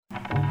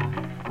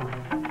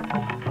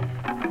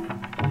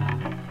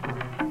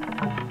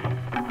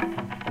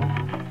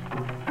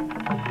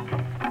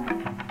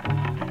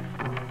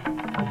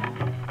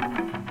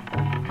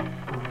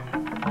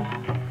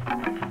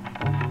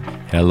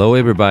Hello,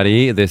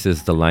 everybody. This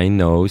is The Line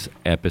Knows,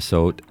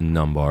 episode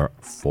number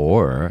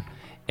 4.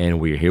 And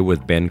we're here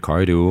with Ben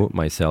Cardew.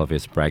 Myself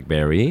is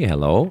Brackberry.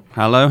 Hello.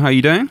 Hello, how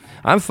you doing?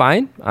 I'm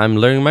fine. I'm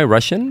learning my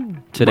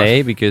Russian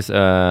today because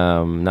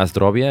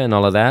Nazdrovia and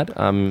all of that.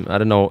 I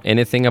don't know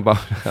anything about...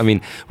 I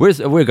mean,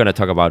 we're going to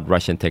talk about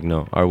Russian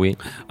techno, are we?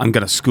 I'm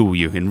going to school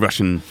you in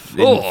Russian,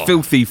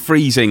 filthy,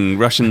 freezing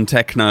Russian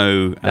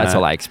techno. That's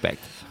all I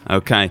expect.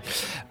 Okay.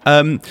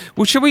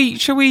 Well, shall we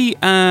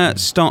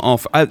start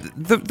off?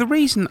 The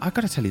reason, I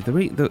got to tell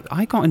you,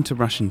 I got into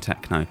Russian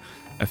techno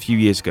a few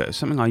years ago,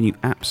 something I knew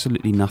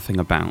absolutely nothing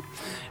about.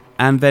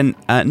 And then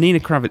Nina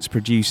Kravitz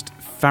produced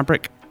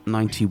Fabric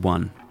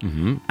 91.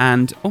 Mm-hmm.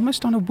 And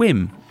almost on a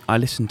whim, I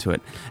listened to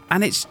it.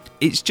 And it's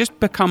just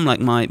become like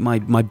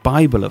my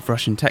Bible of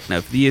Russian techno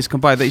for the years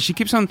gone by. She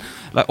keeps on,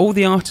 like all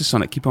the artists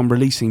on it keep on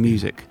releasing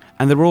music.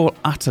 And they're all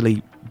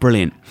utterly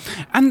brilliant.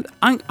 And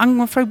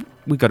I'm afraid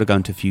we've got to go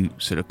into a few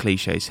sort of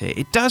cliches here.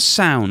 It does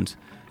sound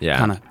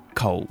kind of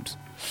cold.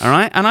 All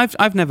right, and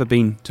I've never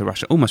been to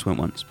Russia. Almost went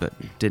once, but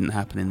it didn't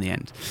happen in the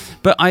end.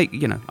 But I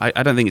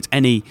don't think it's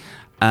any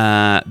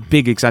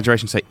big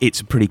exaggeration to say it's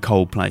a pretty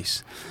cold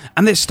place.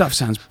 And this stuff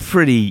sounds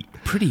pretty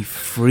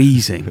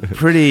freezing.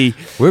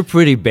 We're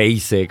pretty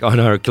basic on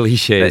our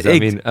cliches.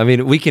 I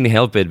mean, we can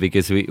help it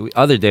because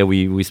other day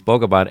we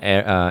spoke about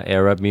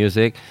Arab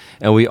music,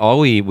 and all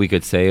we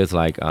could say is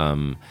like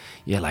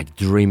like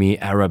dreamy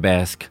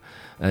arabesque.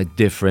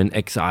 Different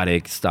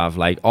exotic stuff,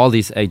 like all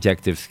these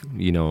adjectives,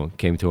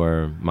 came to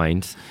our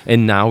minds,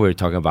 and now we're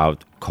talking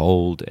about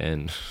cold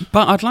and.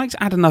 But I'd like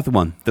to add another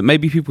one that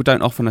maybe people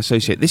don't often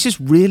associate. This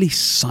is really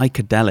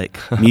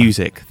psychedelic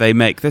music they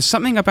make. There's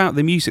something about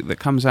the music that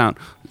comes out.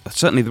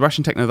 Certainly, the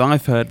Russian techno that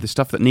I've heard, the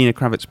stuff that Nina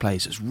Kravitz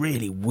plays, is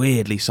really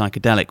weirdly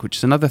psychedelic, which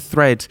is another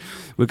thread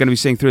we're going to be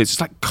seeing through.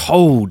 It's like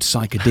cold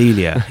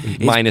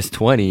psychedelia. Minus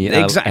 20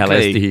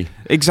 exactly, LSD.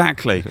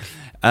 Exactly.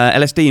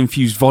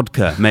 LSD-infused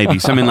vodka, maybe,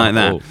 something like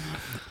that.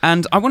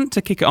 And I wanted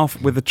to kick it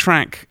off with a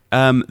track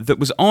that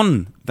was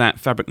on that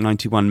Fabric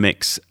 91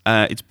 mix.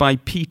 It's by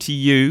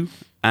PTU,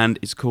 and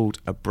it's called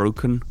A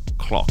Broken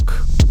Clock.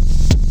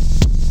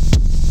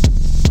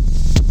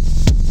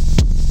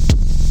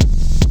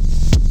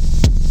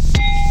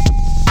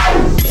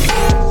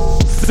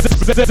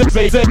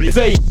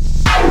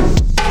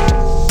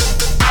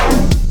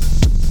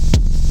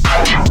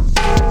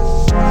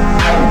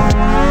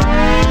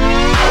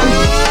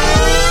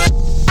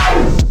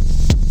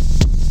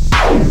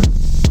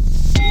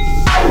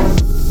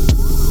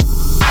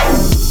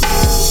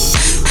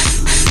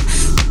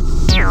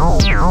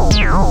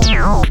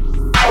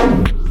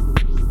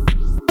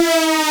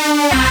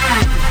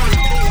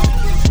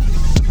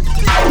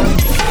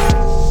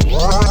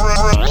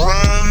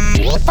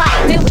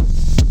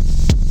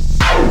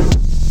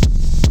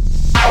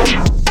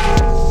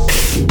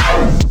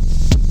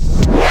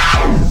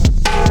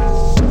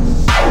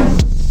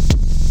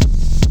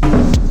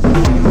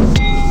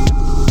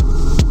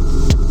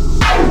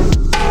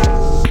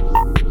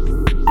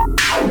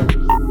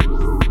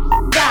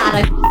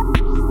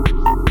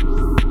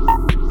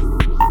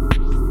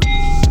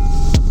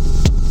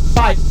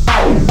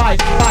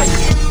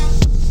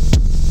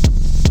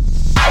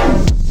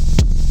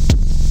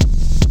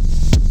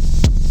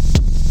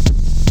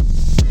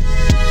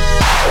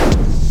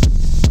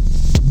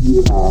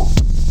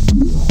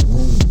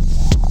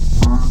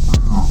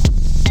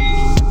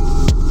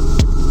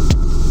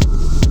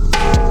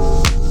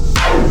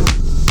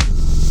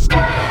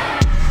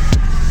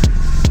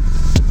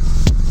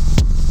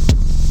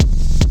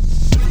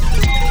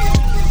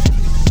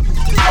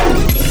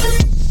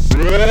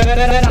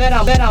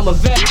 I'm a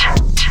vet.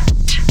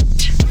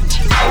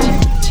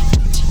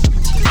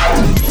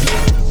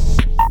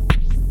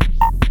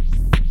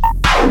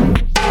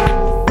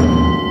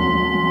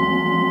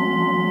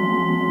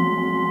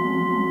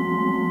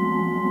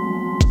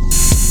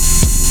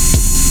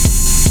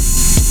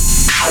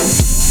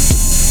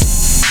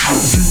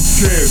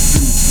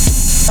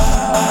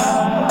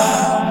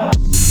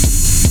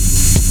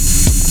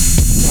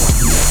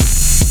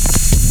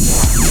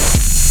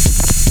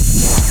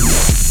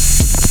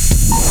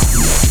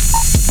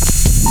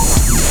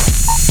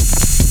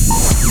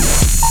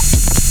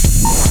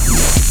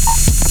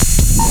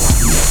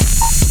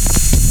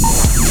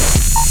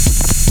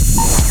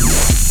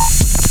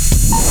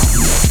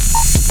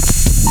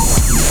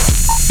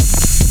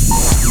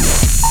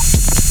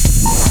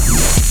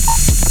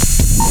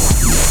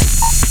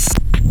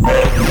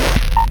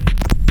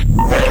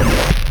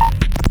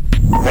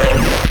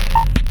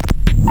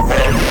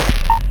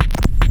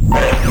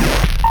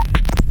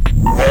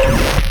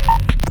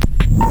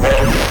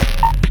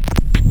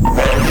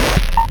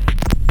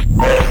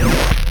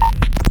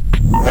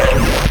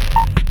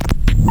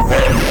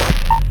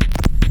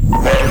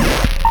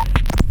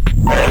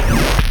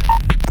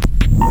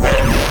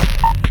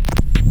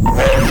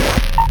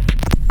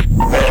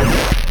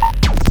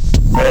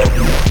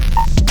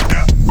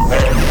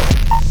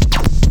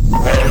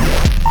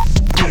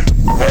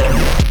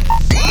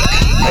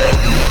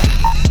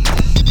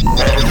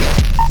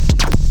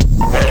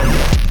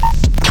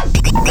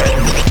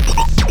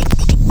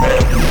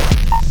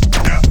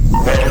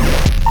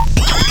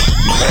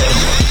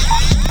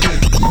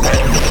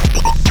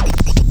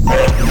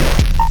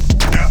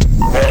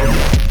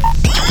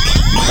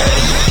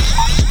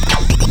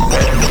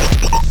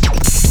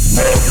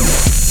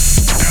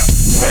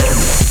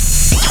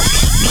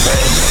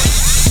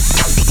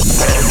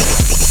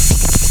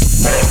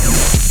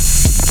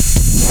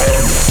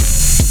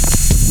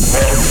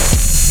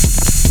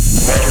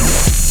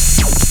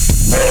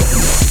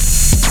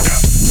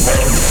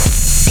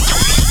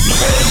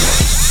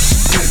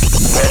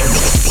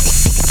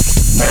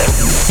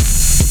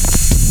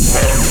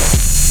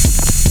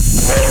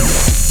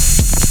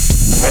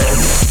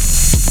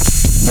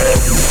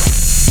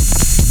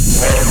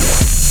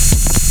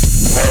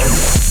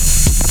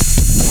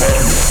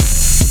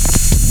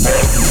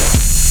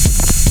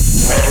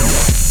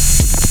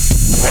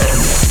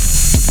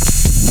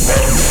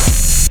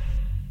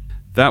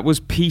 That was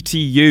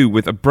PTU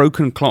with A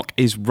Broken Clock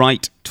Is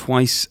Right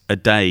Twice a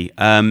Day.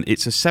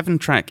 It's a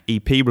 7-track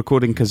EP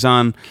recording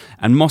Kazan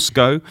and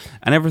Moscow,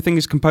 and everything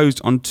is composed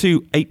on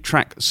 2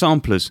 8-track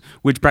samplers,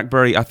 which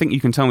Blackberry, I think you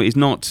can tell me, is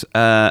not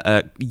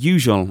a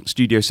usual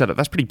studio setup.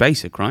 That's pretty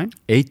basic, right?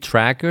 8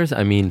 trackers?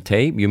 I mean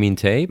tape? You mean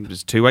tape?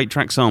 There's 2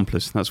 8-track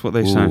samplers. That's what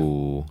they say.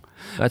 Ooh,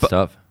 that's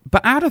tough.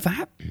 But out of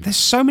that, there's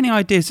so many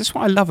ideas. That's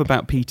what I love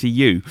about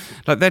PTU.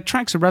 Like, their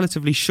tracks are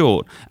relatively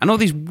short, and all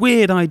these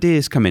weird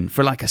ideas come in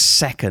for like a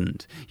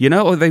second, you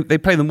know, or they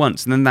play them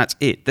once and then that's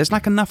it. There's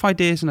like enough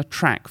ideas in a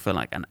track for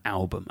like an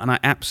album, and I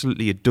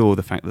absolutely adore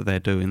the fact that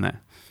they're doing that.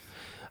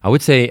 I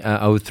would say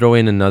I would throw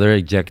in another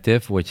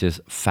adjective, which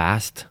is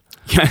fast.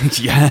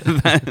 Yeah.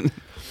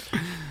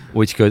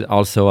 Which could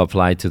also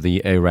apply to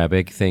the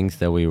Arabic things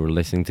that we were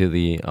listening to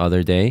the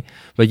other day.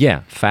 But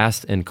yeah,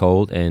 fast and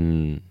cold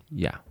and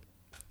yeah,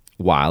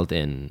 wild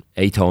and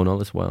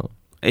atonal as well.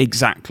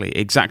 Exactly.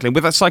 With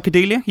that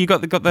psychedelia, you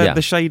got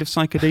the shade of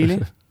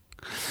psychedelia.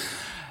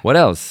 What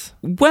else?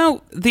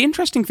 Well, the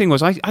interesting thing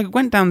was I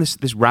went down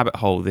this rabbit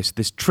hole,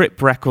 this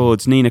Trip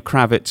Records, Nina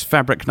Kravitz,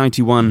 Fabric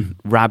 91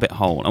 rabbit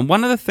hole. And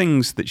one of the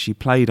things that she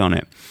played on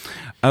it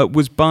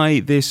was by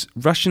this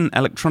Russian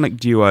electronic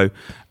duo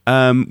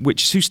who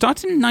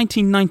started in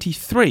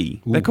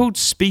 1993. Ooh. They're called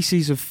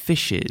Species of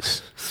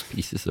Fishes.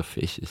 Species of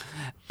Fishes.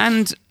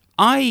 And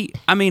I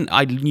mean,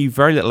 I knew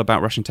very little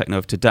about Russian techno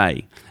of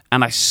today,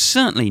 and I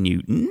certainly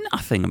knew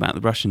nothing about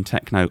the Russian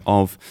techno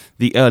of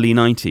the early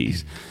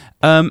 90s.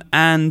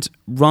 And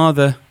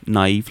rather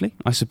naively,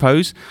 I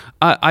suppose,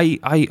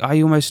 I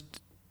almost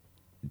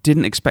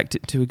didn't expect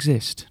it to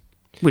exist,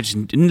 which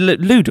is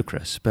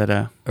ludicrous.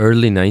 But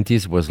early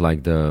 90s was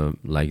like the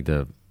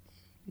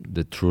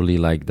truly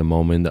like the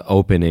moment, the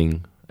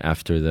opening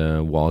after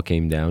the wall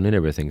came down and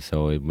everything.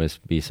 So it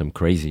must be some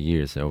crazy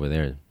years over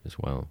there as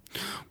well.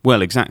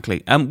 Well,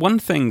 exactly. One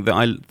thing that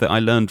I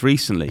learned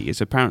recently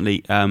is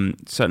apparently,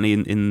 certainly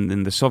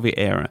in the Soviet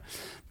era,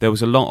 there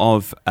was a lot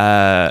of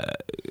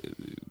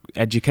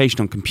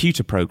education on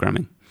computer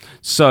programming.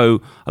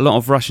 So a lot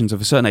of Russians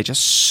of a certain age are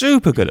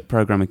super good at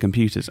programming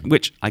computers,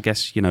 which I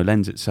guess, you know,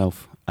 lends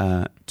itself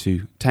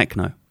to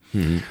techno.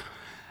 Mm-hmm.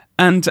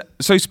 And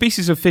so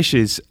Species of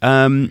Fishes,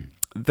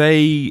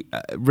 they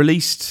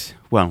released,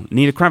 well,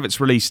 Nina Kravitz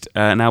released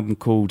an album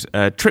called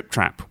Trip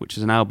Trap, which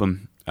is an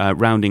album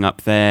rounding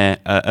up their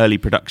early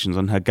productions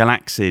on her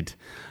Galaxid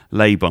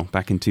label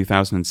back in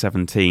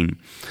 2017.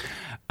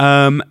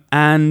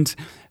 And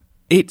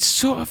it's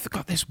sort of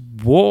got this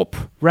Warp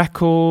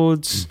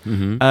Records,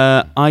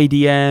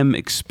 IDM,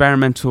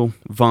 experimental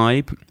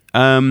vibe.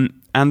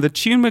 And the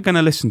tune we're going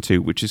to listen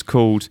to, which is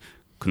called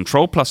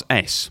Control plus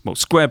S, well,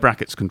 square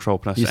brackets Control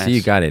plus S. You see,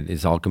 you got it.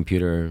 It's all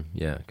computer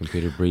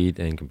breed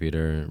and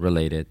computer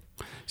related.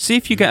 See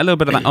if you get a little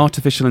bit of that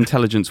artificial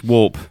intelligence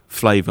warp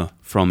flavor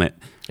from it.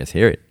 Let's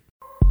hear it.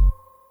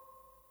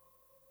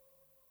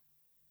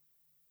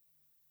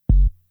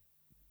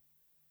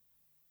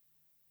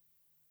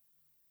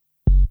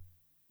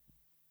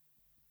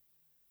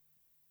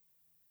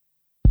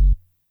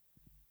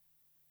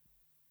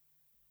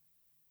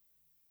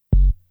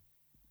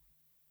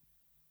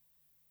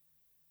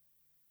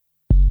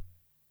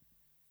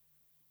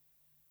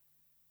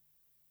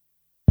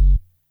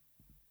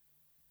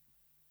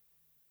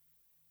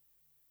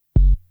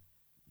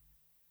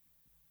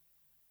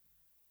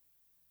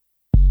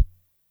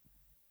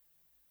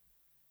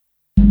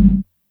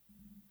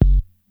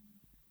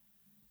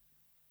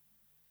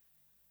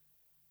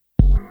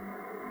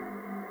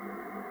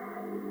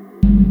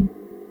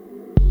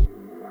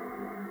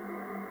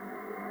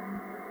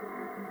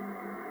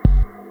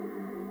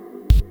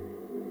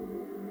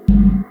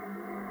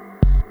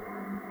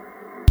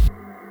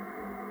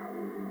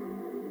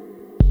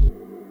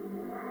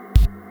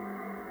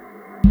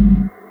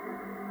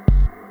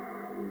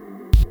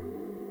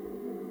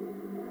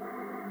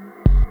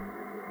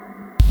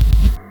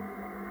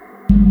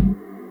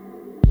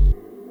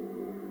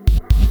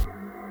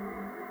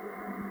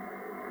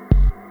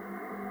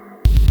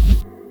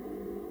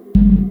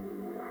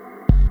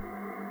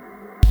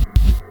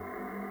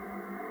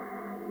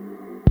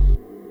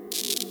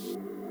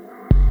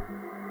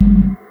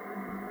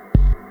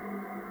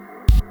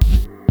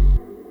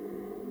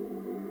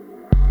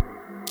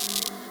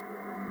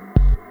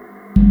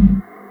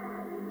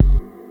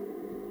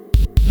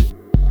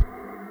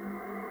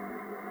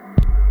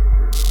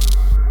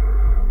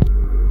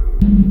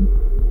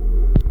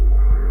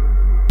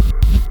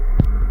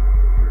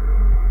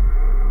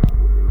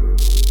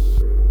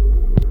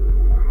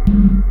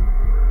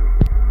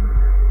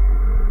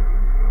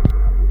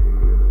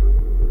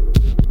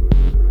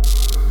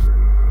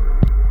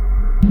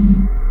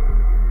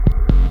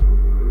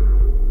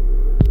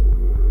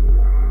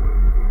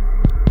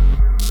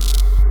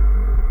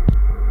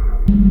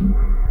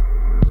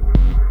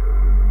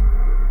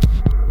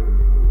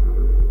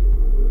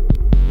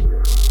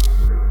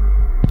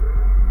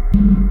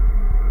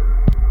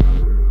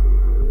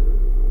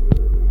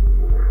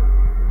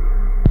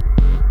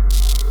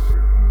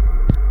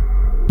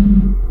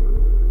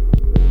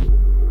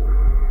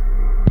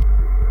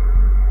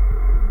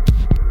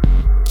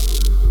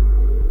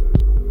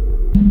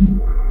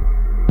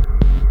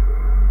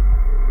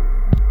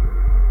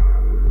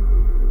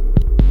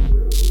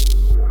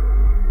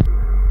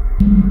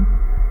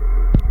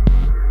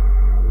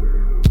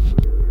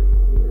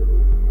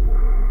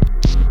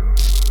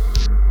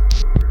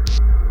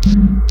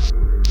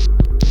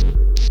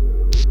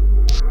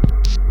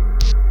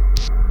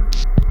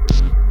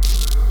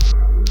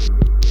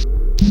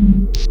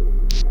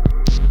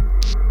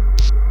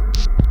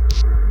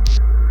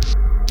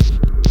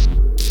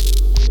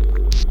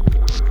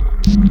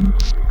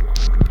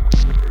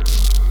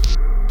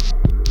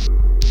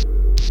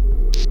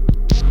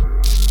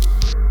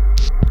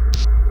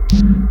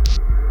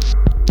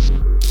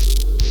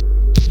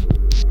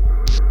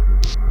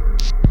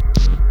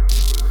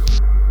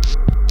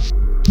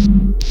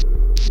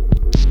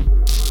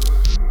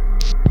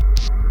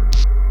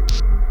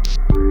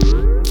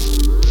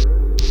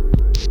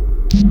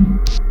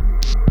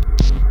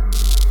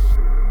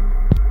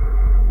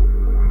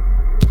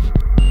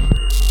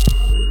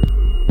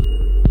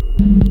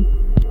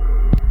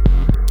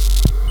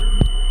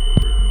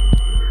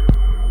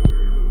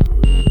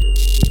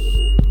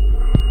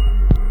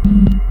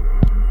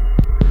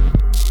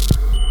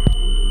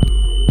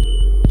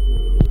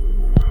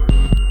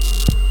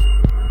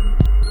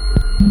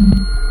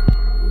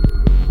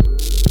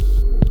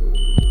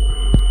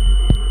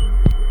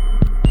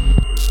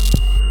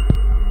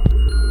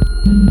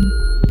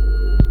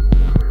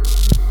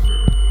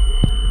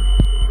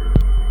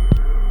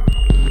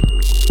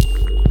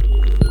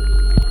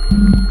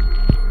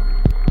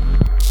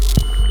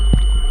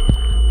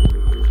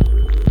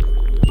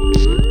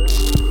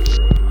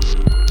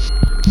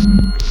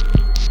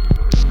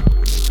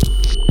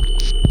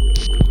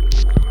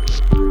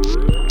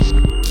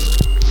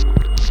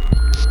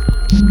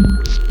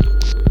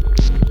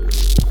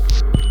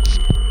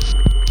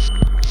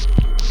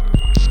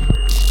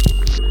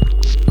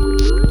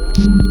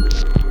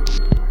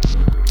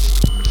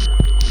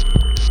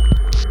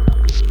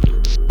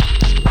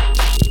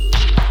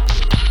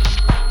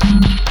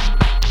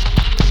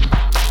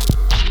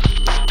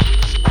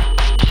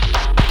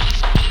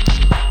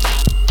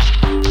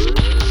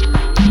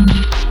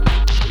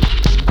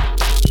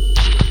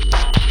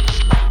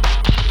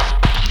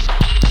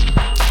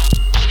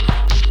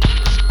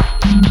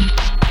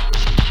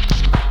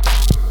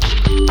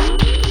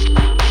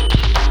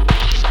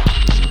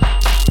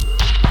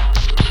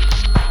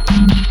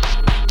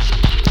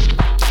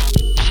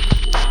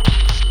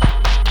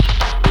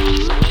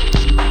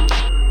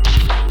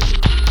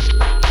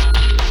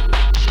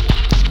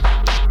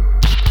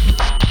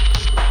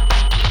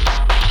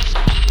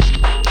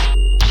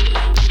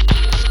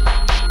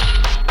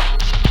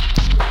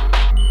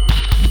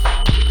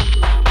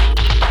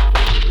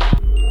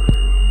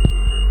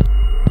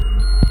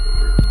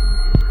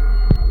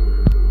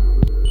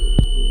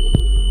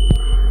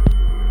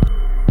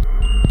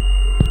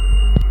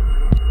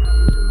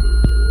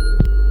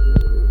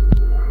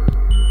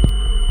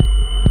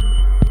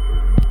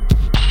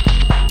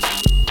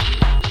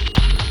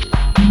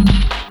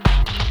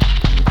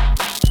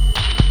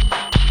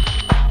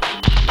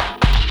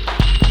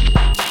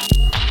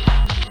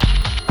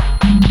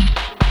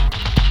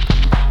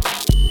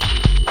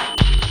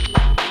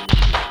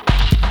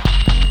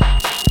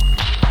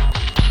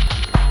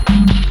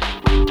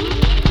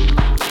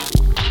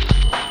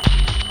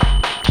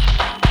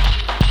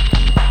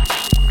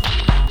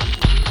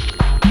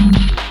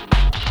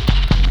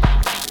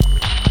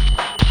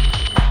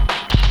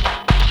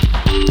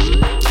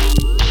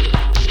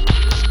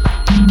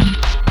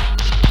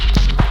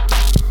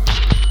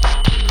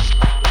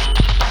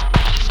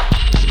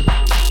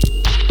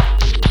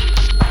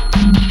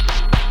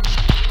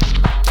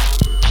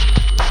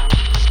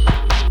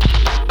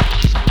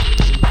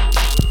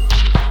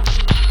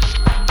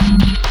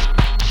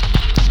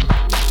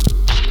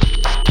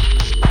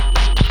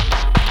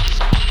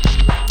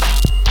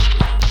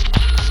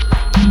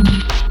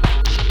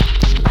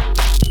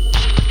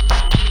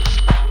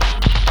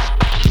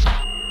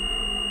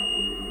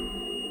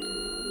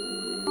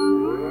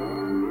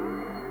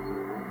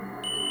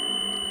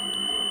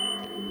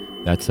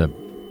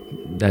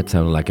 That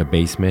sounded like a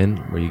basement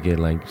where you get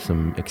like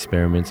some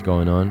experiments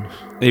going on.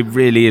 It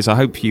really is. I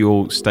hope you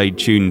all stayed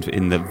tuned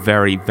in the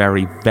very,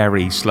 very,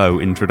 very slow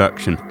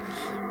introduction.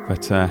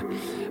 But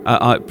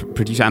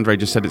producer Andre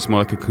just said it's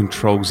more like a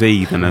Control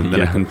Z than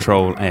a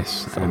Control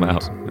S. Somehow.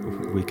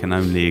 We can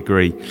only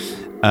agree.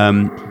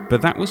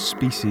 But that was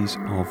Species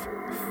of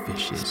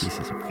Fishes.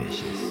 Species of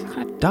Fishes.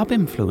 Kind of dub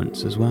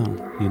influence as well,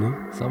 you know?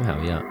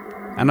 Somehow, yeah.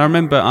 And I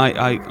remember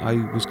I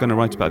was going to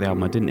write about the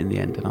album. I didn't in the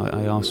end. And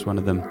I asked one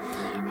of them,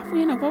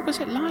 what was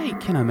it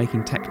like,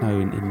 making techno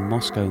in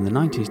Moscow in the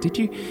 90s?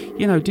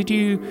 Did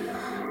you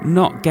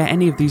not get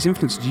any of these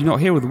influences? Did you not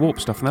hear all the Warp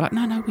stuff? And they're like,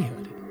 no,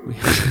 we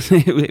heard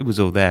it. It was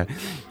all there.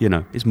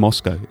 It's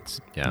Moscow.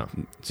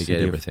 You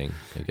get everything,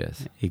 I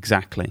guess.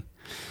 Exactly.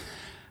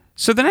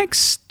 So the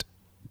next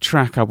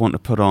track I want to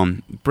put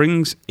on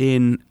brings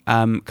in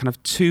kind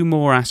of two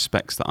more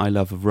aspects that I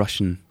love of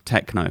Russian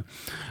techno.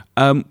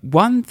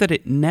 One, that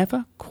it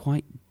never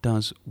quite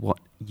does what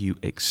you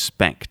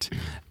expect,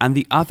 and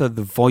the other,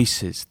 the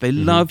voices. They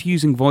love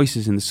using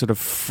voices in this sort of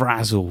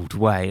frazzled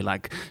way,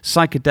 like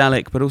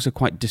psychedelic but also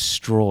quite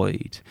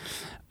destroyed.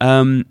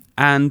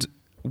 And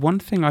one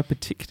thing I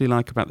particularly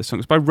like about this song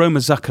is by Roma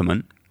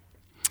Zuckerman,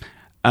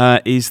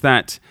 is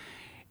that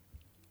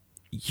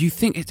you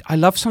think I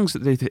love songs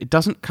that it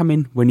doesn't come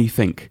in when you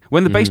think.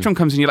 When the bass drum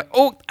comes in, you're like,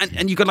 oh,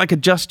 and you got to like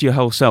adjust your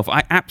whole self.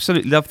 I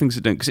absolutely love things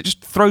that don't, because it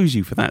just throws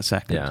you for that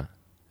second. Yeah,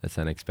 that's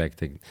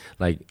unexpected.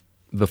 Like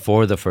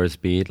before the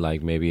first beat,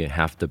 like maybe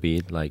half the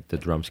beat, like the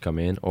drums come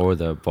in or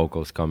the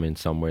vocals come in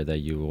somewhere that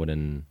you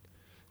wouldn't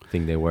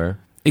think they were.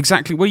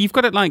 Exactly. Well, you've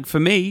got it like, for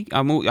me,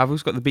 I've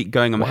always got the beat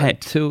going on my head. 1,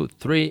 2,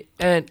 3,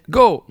 and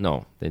go.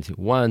 No, then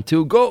 1,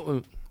 2,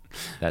 go.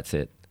 That's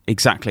it.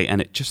 Exactly,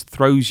 and it just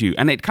throws you.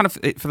 And it kind of,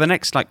 for the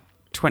next like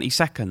 20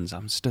 seconds,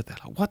 I'm stood there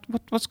like,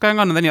 what's going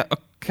on? And then you're like,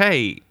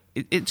 okay,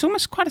 it's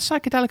almost quite a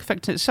psychedelic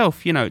effect in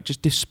itself. It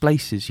just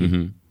displaces you.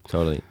 Mm-hmm.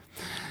 Totally.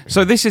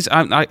 So this is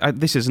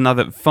this is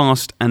another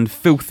fast and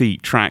filthy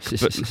track,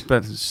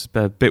 but it's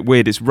a bit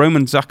weird. It's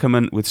Roman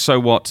Zuckerman with So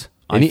What.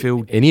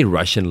 Any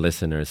Russian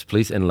listeners,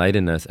 please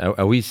enlighten us.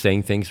 Are we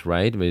saying things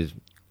right?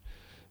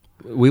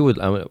 We would.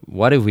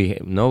 What if we?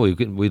 No,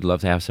 we'd love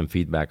to have some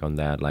feedback on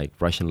that. Like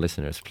Russian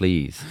listeners,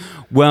 please.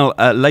 Well,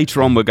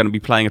 later on, we're going to be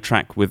playing a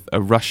track with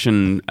a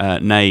Russian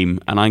name,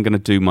 and I'm going to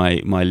do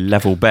my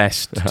level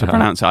best to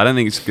pronounce it. I don't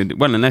think it's good.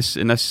 Well,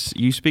 unless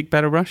you speak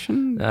better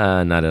Russian.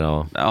 Not at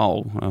all.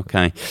 Oh,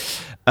 okay.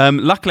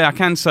 Luckily, I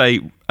can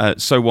say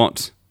So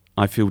What.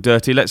 I Feel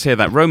Dirty. Let's hear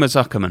that. Roma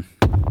Zuckerman.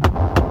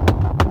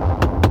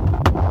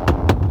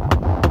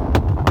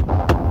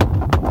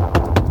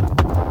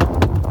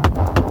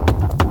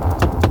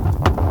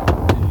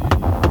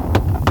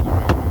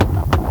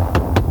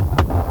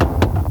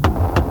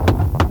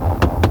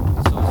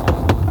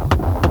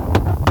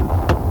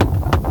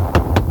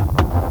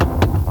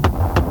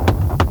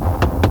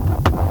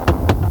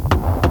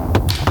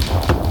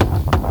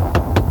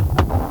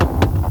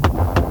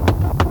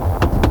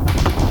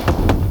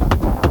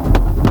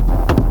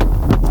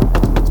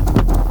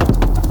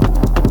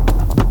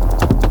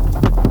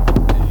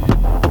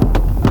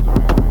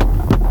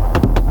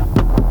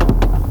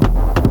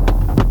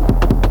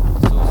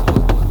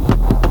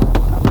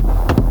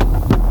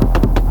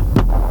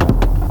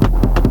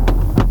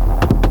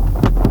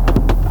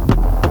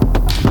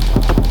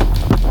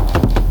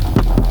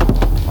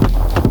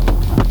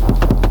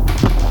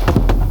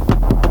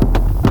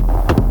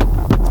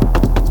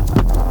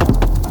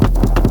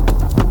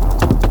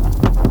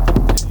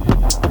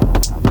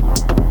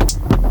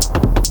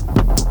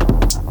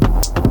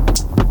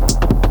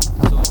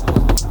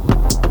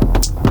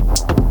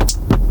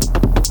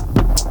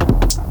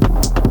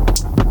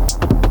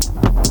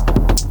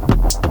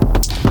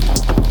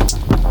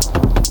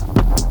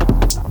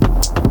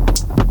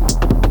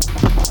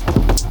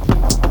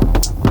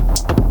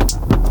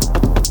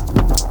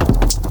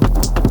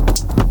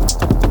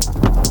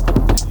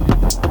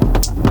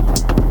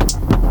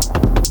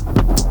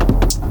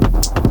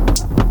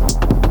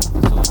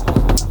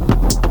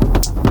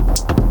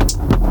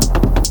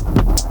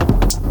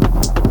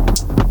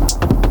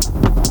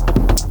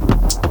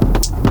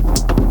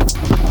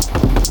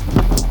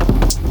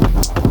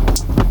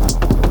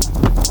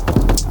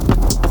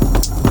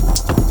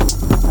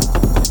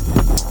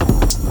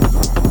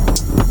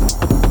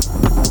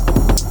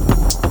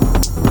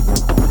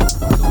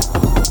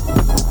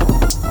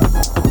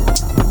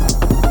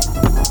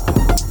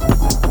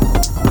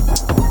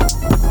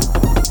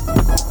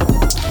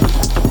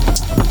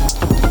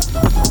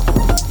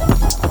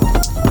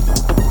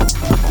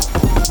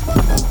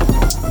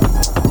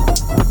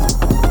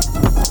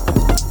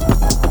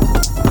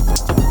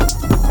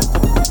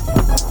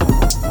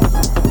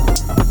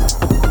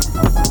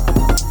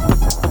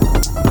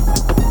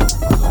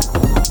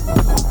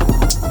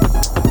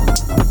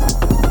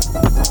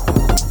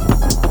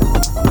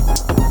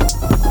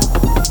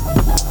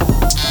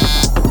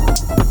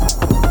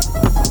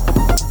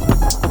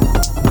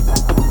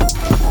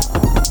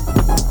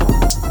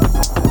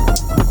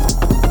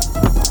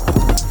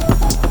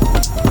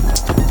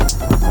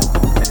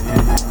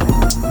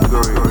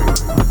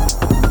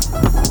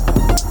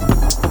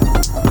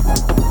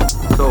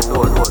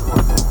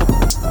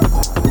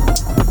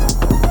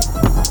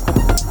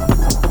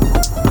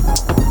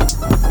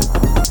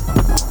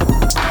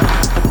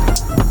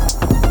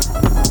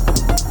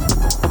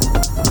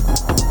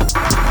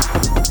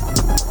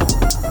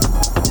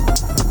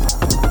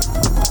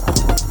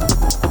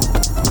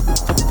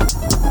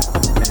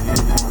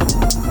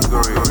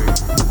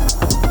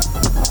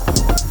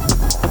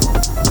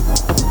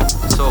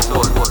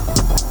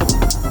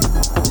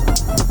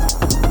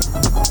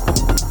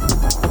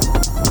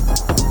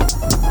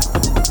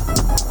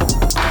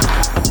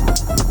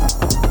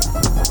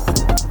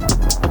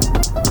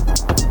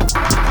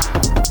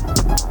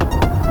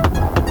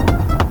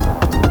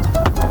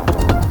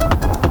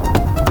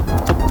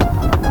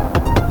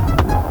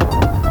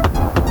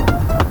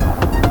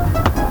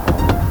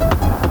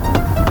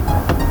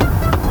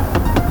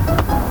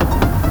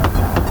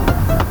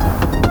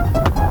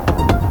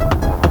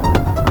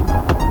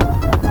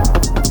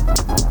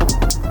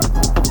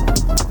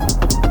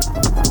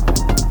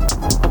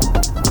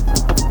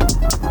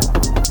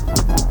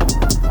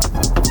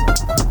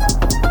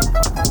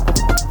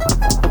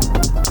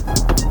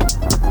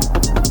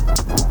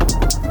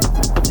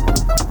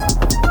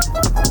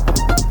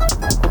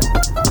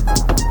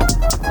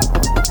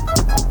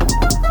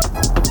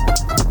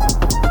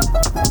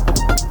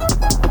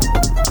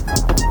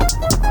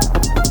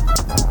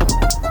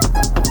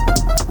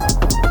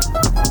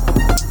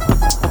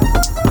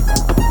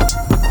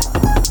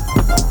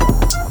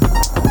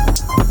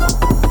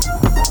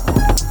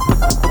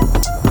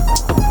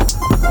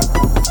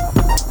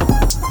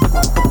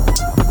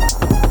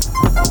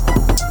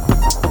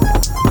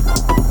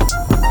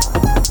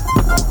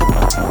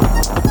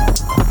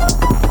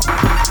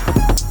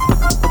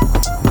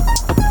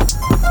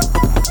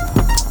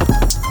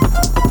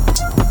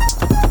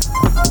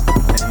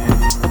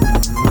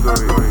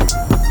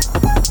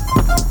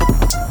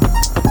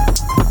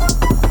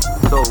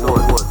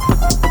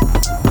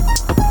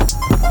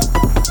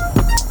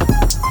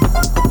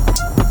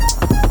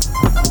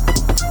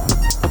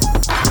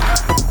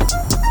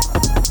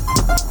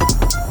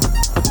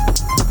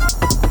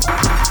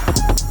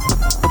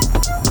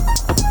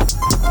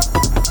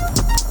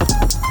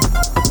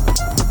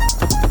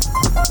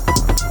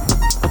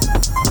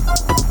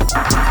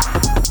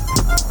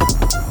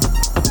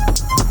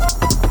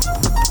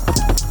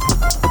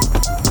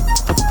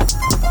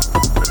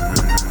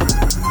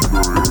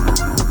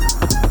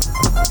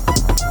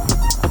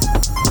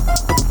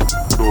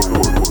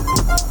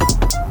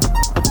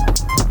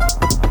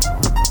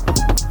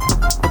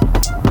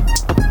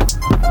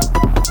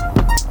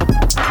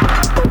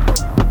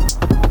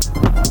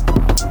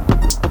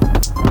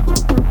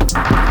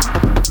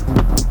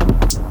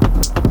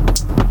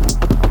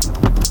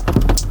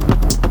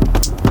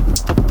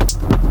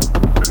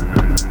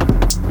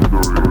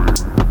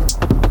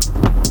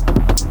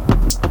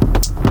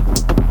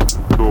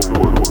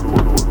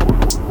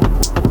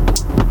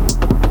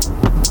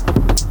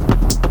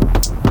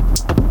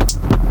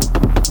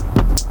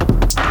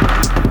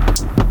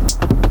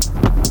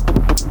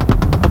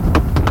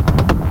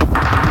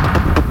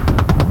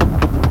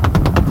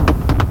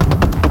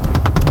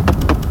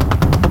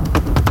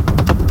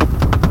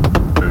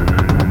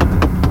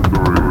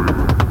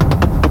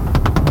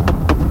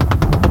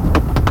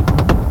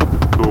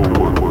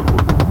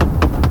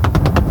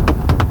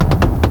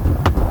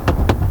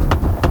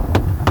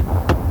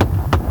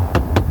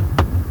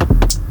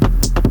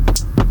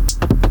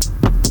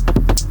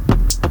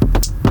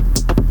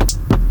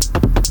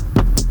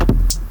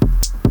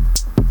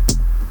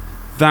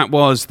 That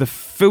was the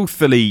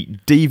filthily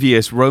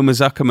devious Roma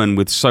Zuckerman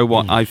with So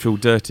What, I Feel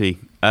Dirty.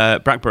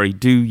 Blackberry,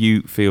 do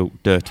you feel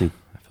dirty?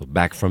 I feel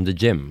back from the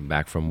gym,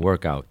 back from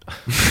workout.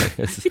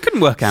 You couldn't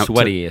work out.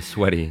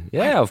 Sweaty.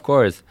 Yeah, of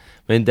course.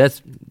 I mean,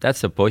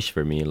 that's a push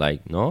for me.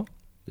 Like, no?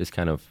 This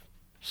kind of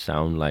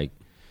sound like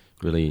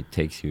really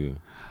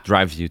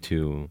drives you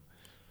to...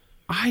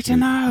 I don't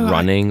know.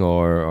 Running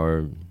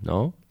or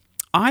no?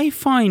 I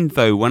find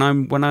though when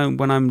I'm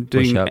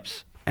doing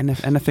push-ups.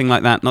 Anything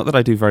like that, not that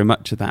I do very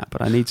much of that,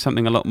 but I need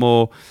something a lot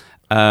more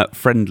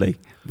friendly.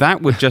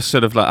 That would just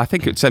sort of like, I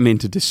think it would send me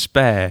into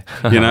despair,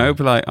 you know,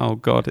 be like, oh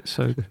God, it's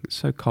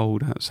so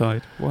cold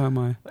outside. Why am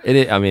I?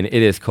 It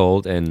is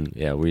cold, and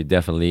yeah, we're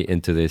definitely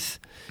into this.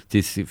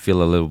 Just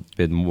feel a little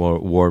bit more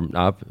warmed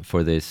up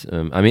for this.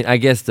 I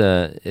guess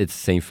it's the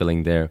same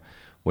feeling there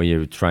when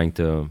you're trying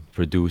to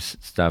produce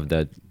stuff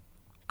that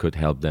could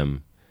help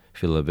them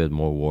feel a bit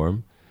more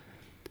warm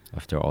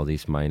after all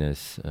these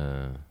minus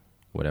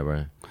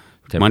whatever.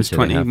 Minus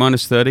 20,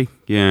 minus 30,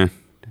 yeah.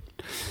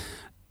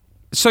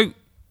 So,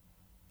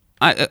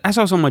 as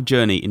I was on my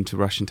journey into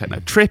Russian techno,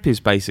 Trip is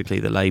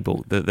basically the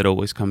label that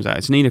always comes out.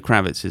 It's Nina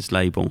Kravitz's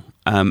label,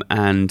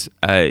 and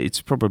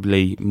it's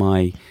probably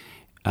my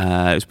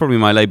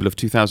label of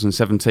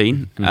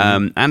 2017,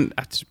 and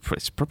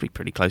it's probably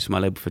pretty close to my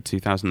label for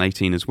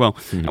 2018 as well.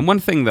 Mm-hmm. And one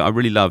thing that I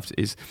really loved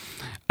is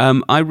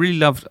I really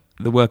loved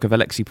the work of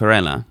Alexi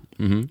Perella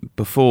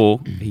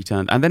before he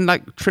turned, and then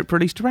like Trip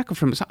released a record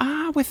from him. It's like,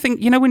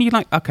 when you're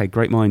like, okay,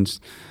 great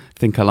minds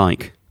think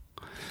alike.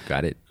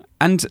 Got it.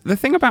 And the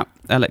thing about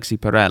Alexi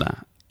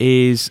Perella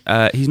is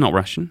he's not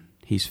Russian,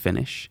 he's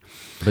Finnish.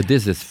 But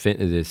this is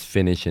this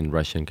Finnish and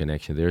Russian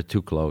connection. They're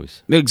too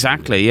close.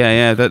 Exactly,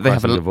 yeah. They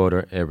have the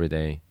border every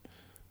day.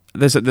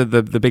 There's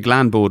the big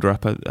land border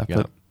up.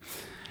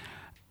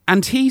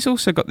 And he's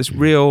also got this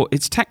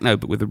it's techno,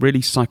 but with a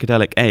really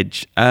psychedelic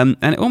edge. And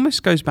it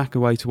almost goes back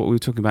away to what we were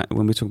talking about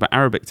when we were talking about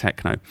Arabic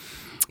techno.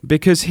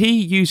 Because he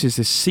uses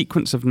this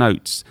sequence of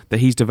notes that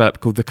he's developed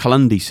called the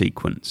Kalundi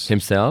sequence.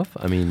 Himself?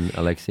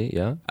 Alexi,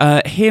 yeah?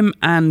 Him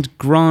and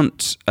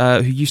Grant,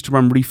 who used to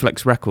run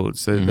Reflex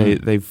Records.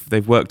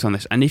 They've worked on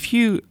this. And if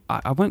you...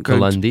 I won't go...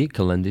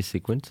 Kalundi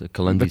sequence? The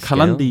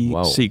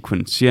Kalundi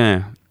sequence,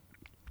 yeah.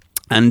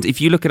 And if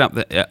you look it up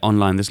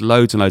online, there's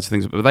loads and loads of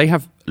things. But they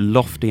have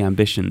lofty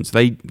ambitions.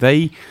 They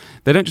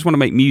don't just want to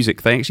make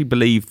music. They actually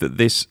believe that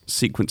this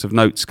sequence of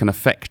notes can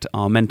affect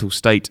our mental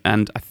state.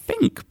 And I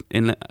think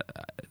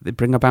they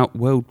bring about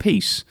world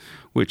peace,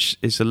 which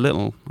is a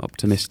little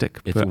optimistic.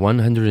 It's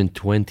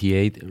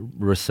 128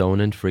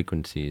 resonant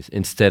frequencies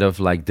instead of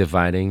like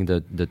dividing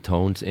the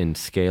tones in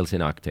scales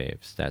in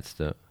octaves. That's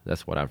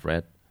what I've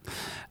read.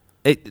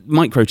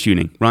 Micro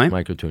tuning, right?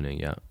 Micro tuning,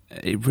 yeah.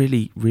 It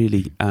really,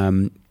 really.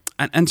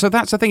 And so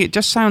that's the thing. It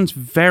just sounds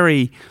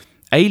very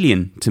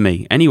alien to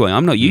me. Anyway,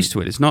 I'm not used to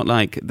it. It's not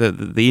like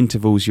the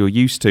intervals you're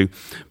used to,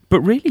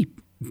 but really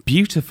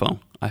beautiful,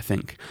 I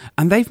think.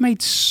 And they've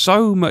made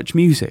so much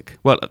music.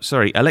 Well,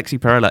 sorry, Alexi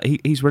Perella, he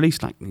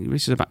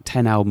releases about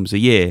 10 albums a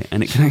year,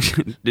 and it can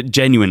actually,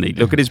 genuinely,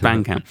 look at his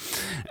Bandcamp.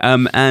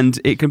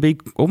 And it can be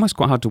almost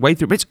quite hard to wade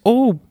through, but it's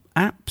all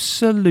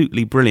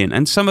absolutely brilliant.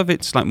 And some of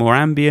it's like more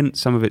ambient,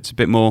 some of it's a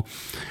bit more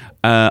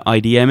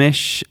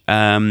IDM-ish,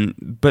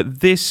 but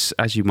this,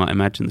 as you might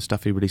imagine, the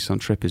stuff he released on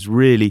Trip is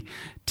really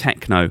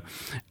techno.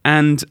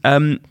 And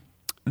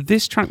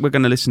this track we're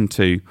going to listen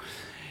to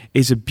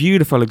is a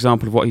beautiful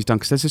example of what he's done,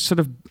 because there's this sort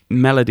of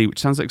melody which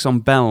sounds like it's on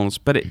bells,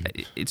 but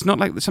it's not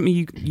like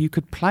something you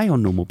could play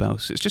on normal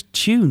bells. It's just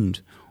tuned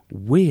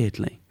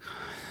weirdly.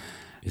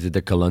 Is it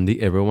the Kalundi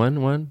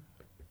Everyone one?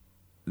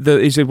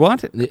 Is it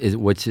what?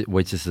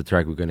 Which is the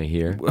track we're going to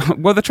hear?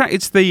 Well, the track,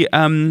 it's the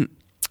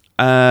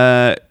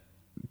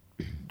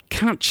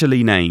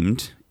catchily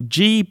named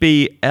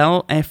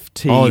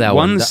GBLFT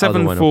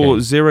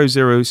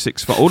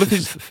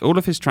 1740064. All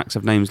of his tracks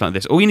have names like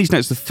this. All you need to know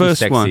is the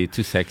first one.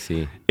 Too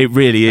sexy. It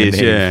really is,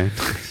 yeah.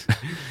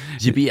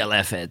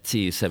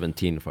 GBLFT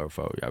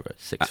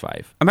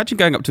 174465. Imagine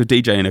going up to a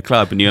DJ in a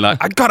club and you're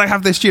like, I gotta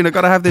have this tune.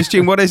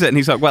 What is it? And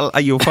he's like, well,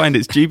 you'll find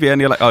it's GB. And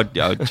you're like,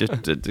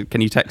 just can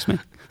you text me?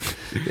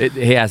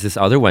 He has this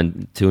other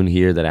tune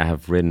here that I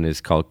have written. Is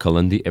called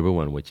Kalundi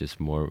Everyone, which is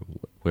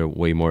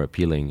way more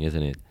appealing,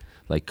 isn't it?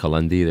 Like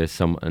Kalundi,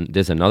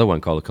 there's another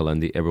one called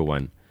Kalundi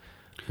Everyone,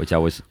 which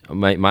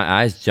my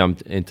eyes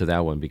jumped into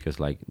that one because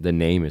like the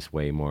name is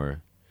way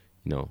more,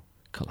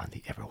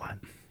 Kalundi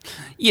Everyone.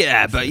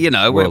 Yeah, but we're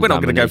not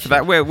going to go for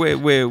that. We're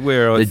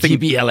the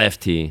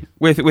GBLFT.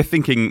 We're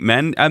thinking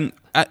men.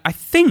 I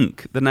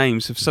think the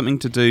names have something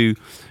to do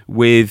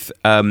with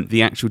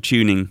the actual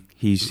tuning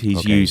he's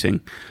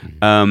using.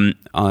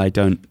 I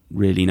don't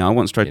really know. I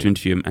once tried to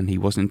interview him and he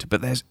wasn't.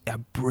 But there's a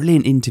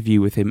brilliant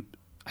interview with him.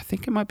 I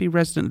think it might be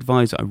Resident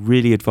Advisor. I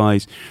really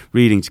advise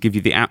reading to give you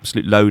the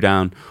absolute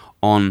lowdown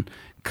on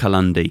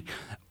Kalundi.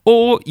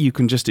 Or you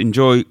can just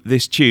enjoy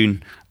this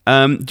tune.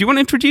 Do you want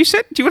to introduce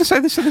it? Do you want to say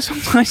this in the song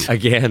title?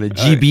 Again,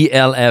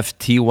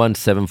 GBLFT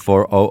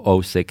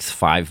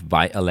 1740065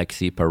 by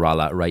Alexi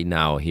Perella right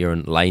now here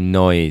on Line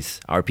Noise.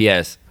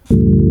 RPS.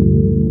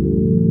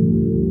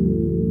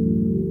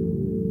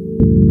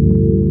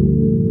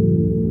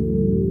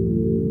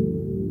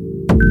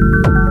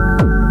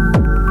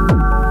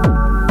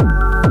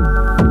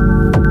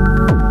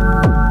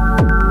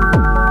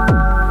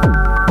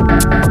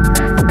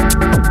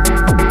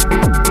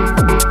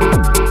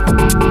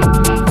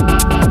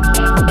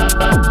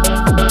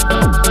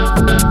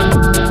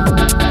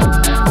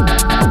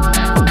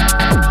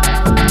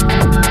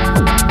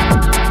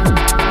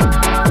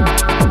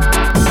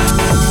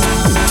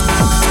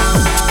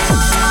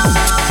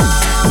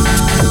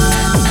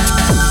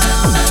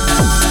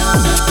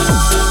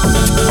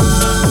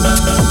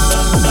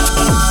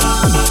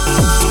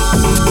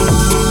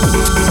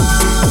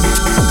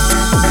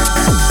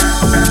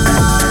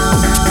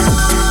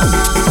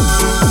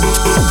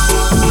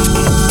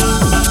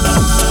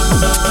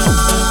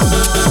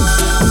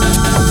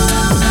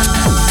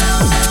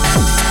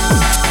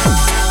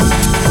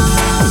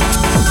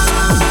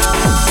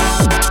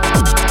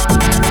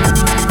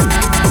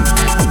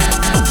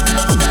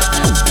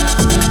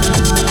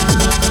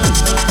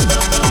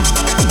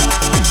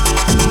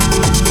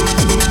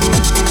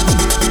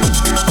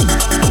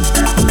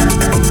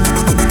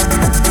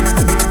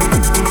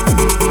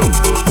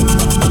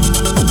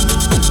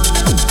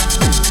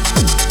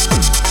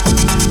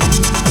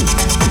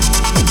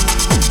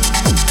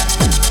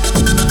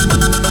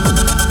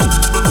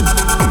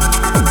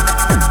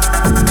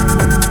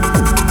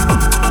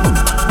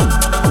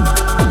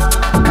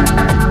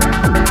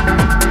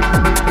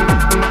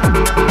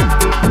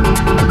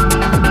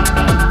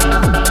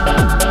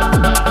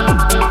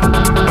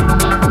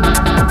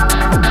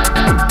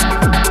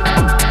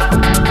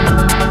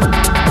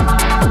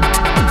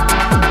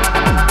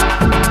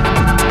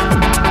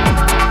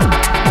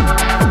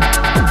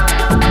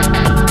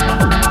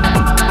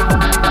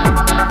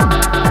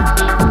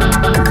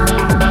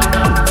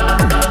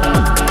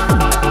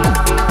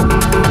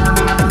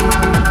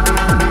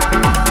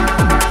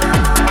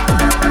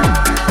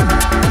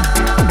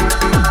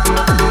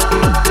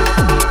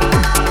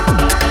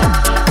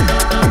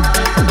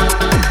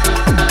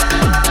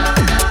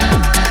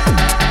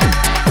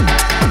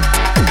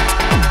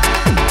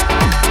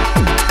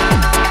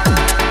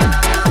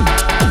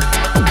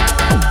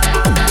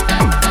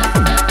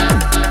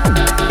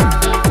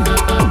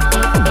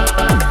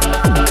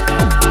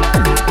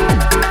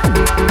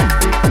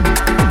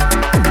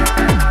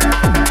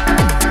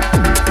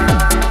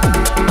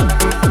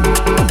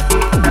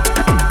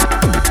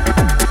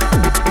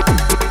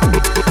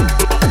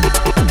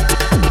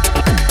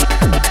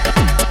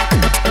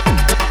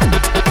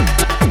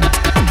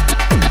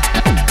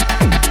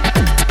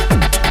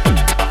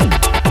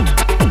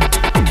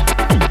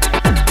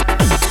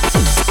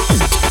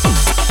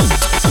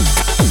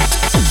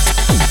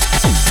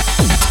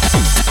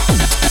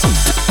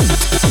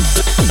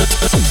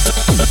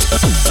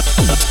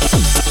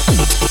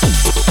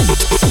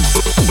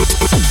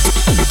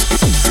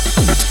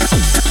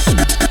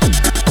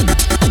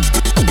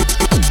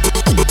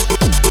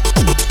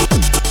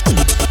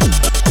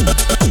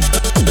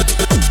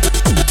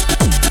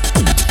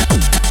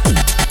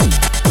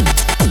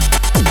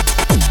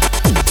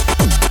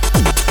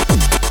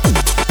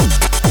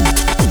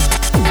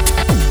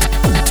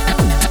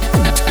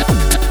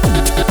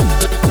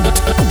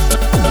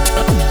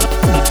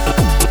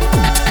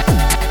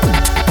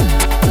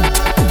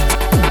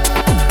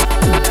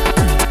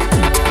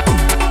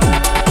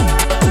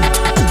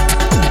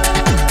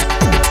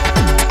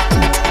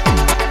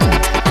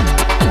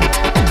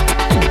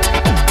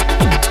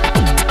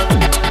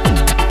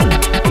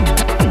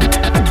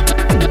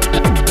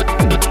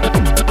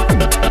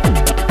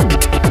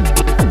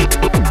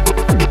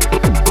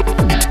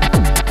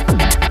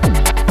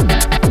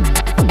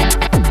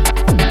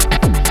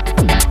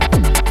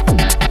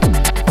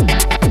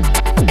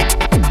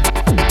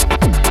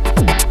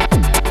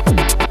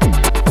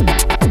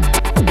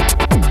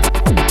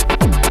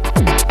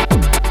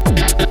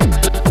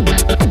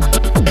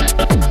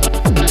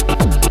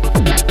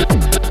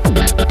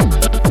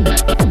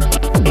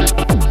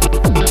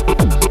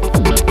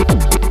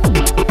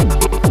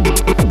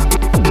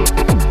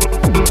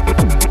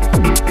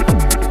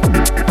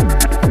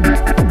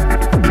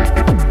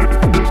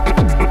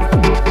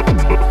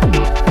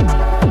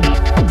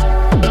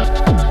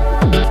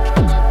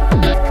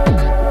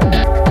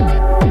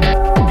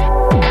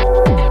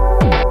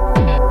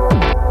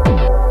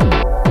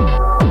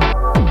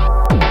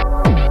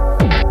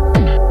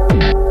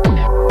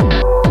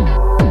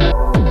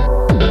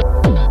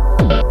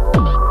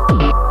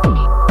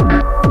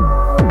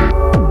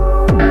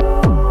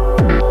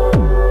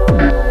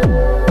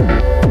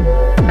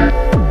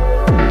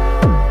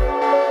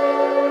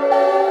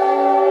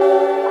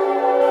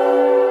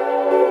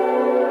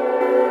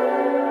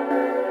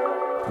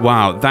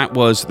 Wow, that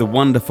was the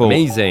wonderful...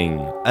 Amazing.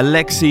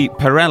 Alexi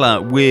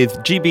Perella with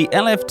GB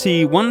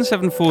LFT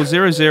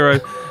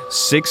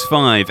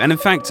 1740065. And in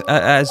fact,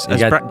 as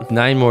you got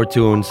 9 more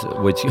tunes,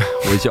 which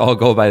all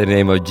go by the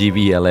name of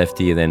GB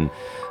LFT, then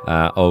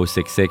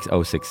 066,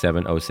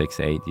 067,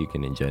 068. You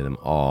can enjoy them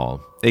all.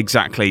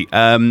 Exactly.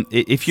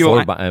 If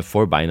you're...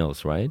 4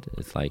 vinyls, right?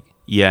 It's like...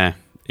 Yeah.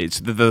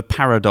 It's the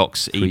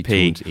Paradox EP,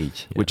 each, yeah.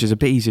 which is a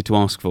bit easier to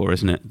ask for,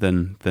 isn't it,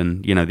 than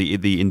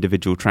the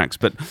individual tracks.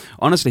 But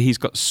honestly, he's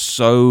got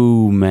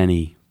so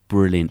many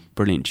brilliant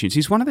tunes.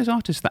 He's one of those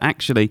artists that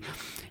actually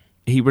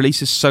he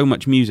releases so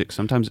much music.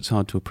 Sometimes it's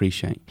hard to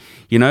appreciate,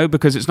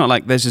 because it's not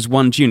like there's this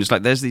one tune. It's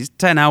like there's these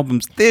 10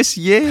 albums this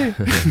year.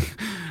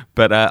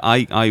 But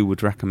I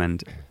would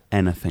recommend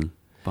anything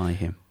by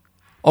him.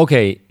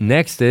 Okay,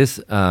 next is,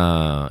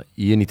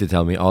 you need to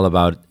tell me all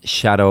about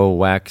Shadow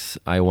Wax,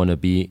 I Wanna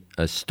Be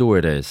a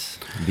Stewardess,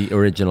 the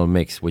original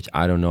mix, which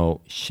I don't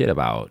know shit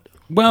about.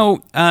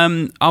 Well,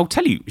 I'll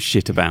tell you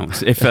shit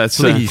about, if that's...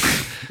 Please,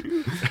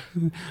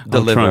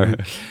 deliver.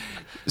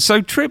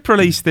 So Trip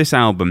released this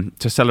album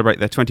to celebrate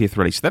their 20th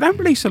release. They don't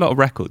release a lot of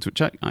records,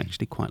 which I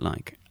actually quite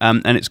like.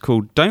 And it's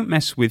called Don't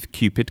Mess With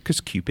Cupid, because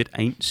Cupid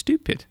ain't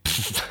stupid.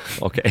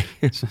 Okay.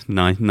 It's a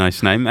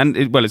nice name. And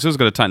it's also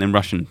got a title in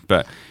Russian,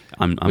 but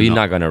We're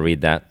not going to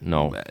read that,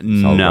 no.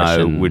 No,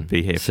 Russian, would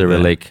be here.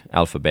 Cyrillic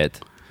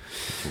alphabet.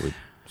 It would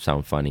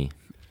sound funny.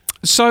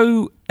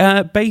 So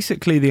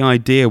basically the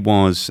idea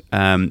was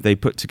they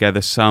put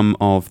together some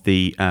of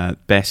the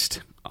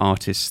best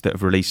artists that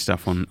have released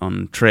stuff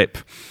on Trip.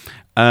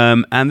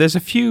 And there's a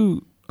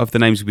few of the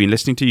names we've been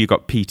listening to. You've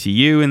got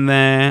PTU in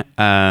there.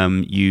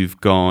 You've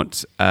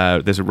got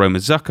there's a Roma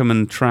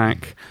Zuckerman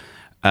track.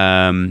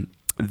 There's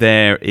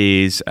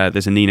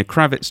a Nina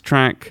Kravitz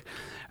track.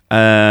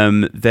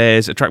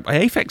 There's a track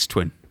by Aphex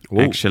Twin,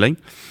 actually,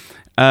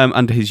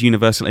 under his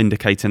Universal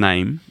Indicator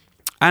name.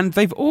 And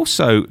they've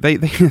also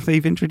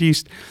they've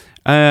introduced.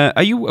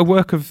 Are you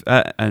aware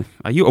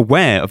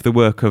of the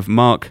work of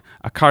Mark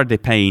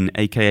Acardipane,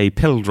 aka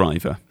Pill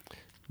Driver?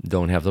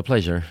 Don't have the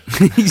pleasure.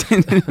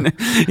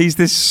 He's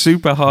this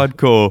super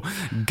hardcore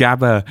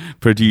Gabba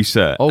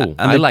producer. Oh,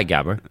 I like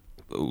Gabba.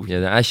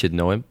 Yeah, I should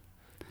know him.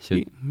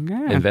 Should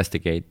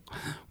investigate.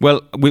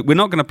 Well, we're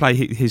not going to play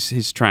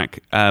his track,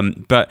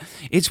 but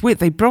it's weird.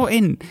 They brought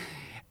in,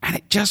 and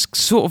it just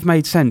sort of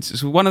made sense.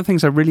 It's one of the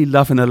things I really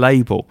love in a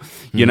label.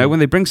 You know, when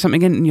they bring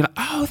something in and you're like,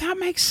 oh, that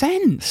makes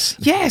sense.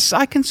 Yes,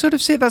 I can sort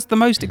of see that's the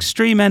most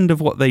extreme end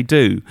of what they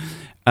do.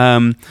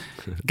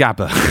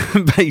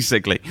 Gabba,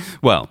 basically.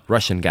 Well,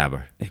 Russian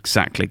Gabba.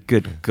 Exactly.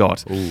 Good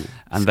God. Ooh,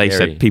 and scary. They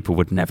said people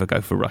would never go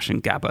for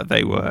Russian Gabba.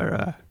 They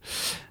were...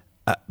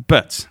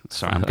 but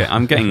sorry,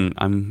 I'm getting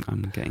a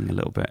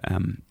little bit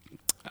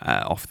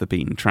off the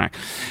beaten track.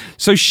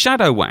 So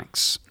Shadow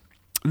Wax,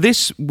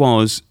 this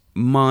was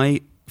my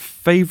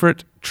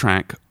favourite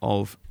track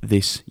of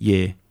this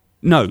year.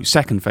 No,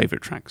 second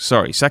favourite track.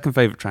 Sorry, second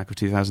favourite track of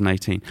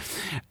 2018,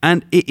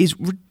 and it is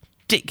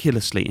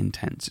ridiculously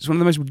intense. It's one of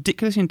the most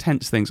ridiculously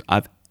intense things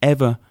I've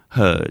ever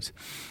heard,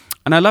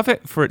 and I love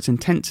it for its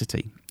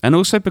intensity. And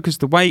also because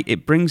the way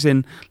it brings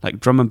in like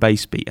drum and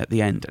bass beat at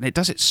the end, and it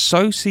does it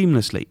so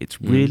seamlessly.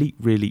 It's really,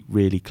 really,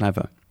 really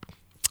clever.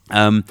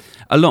 A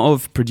lot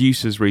of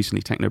producers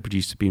recently, techno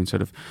producers, have been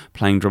sort of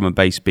playing drum and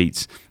bass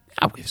beats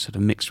with sort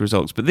of mixed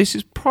results. But this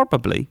is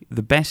probably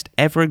the best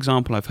ever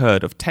example I've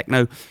heard of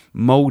techno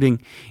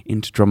molding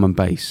into drum and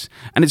bass.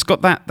 And it's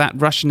got that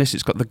Russianness,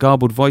 it's got the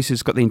garbled voices,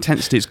 it's got the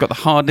intensity, it's got the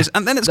hardness,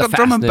 and then it's got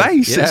drum and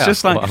bass. Yeah. It's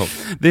just like,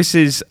 this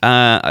is...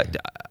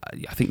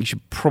 I think you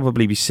should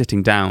probably be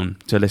sitting down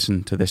to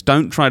listen to this.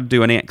 Don't try to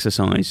do any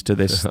exercise to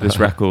this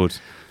record.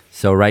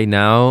 So right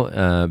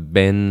now,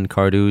 Ben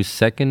Cardou's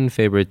second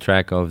favorite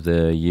track of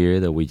the year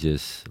that we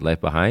just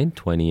left behind,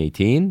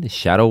 2018,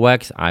 Shadow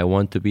Wax, I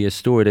Want to Be a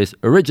Stewardess,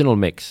 original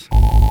mix.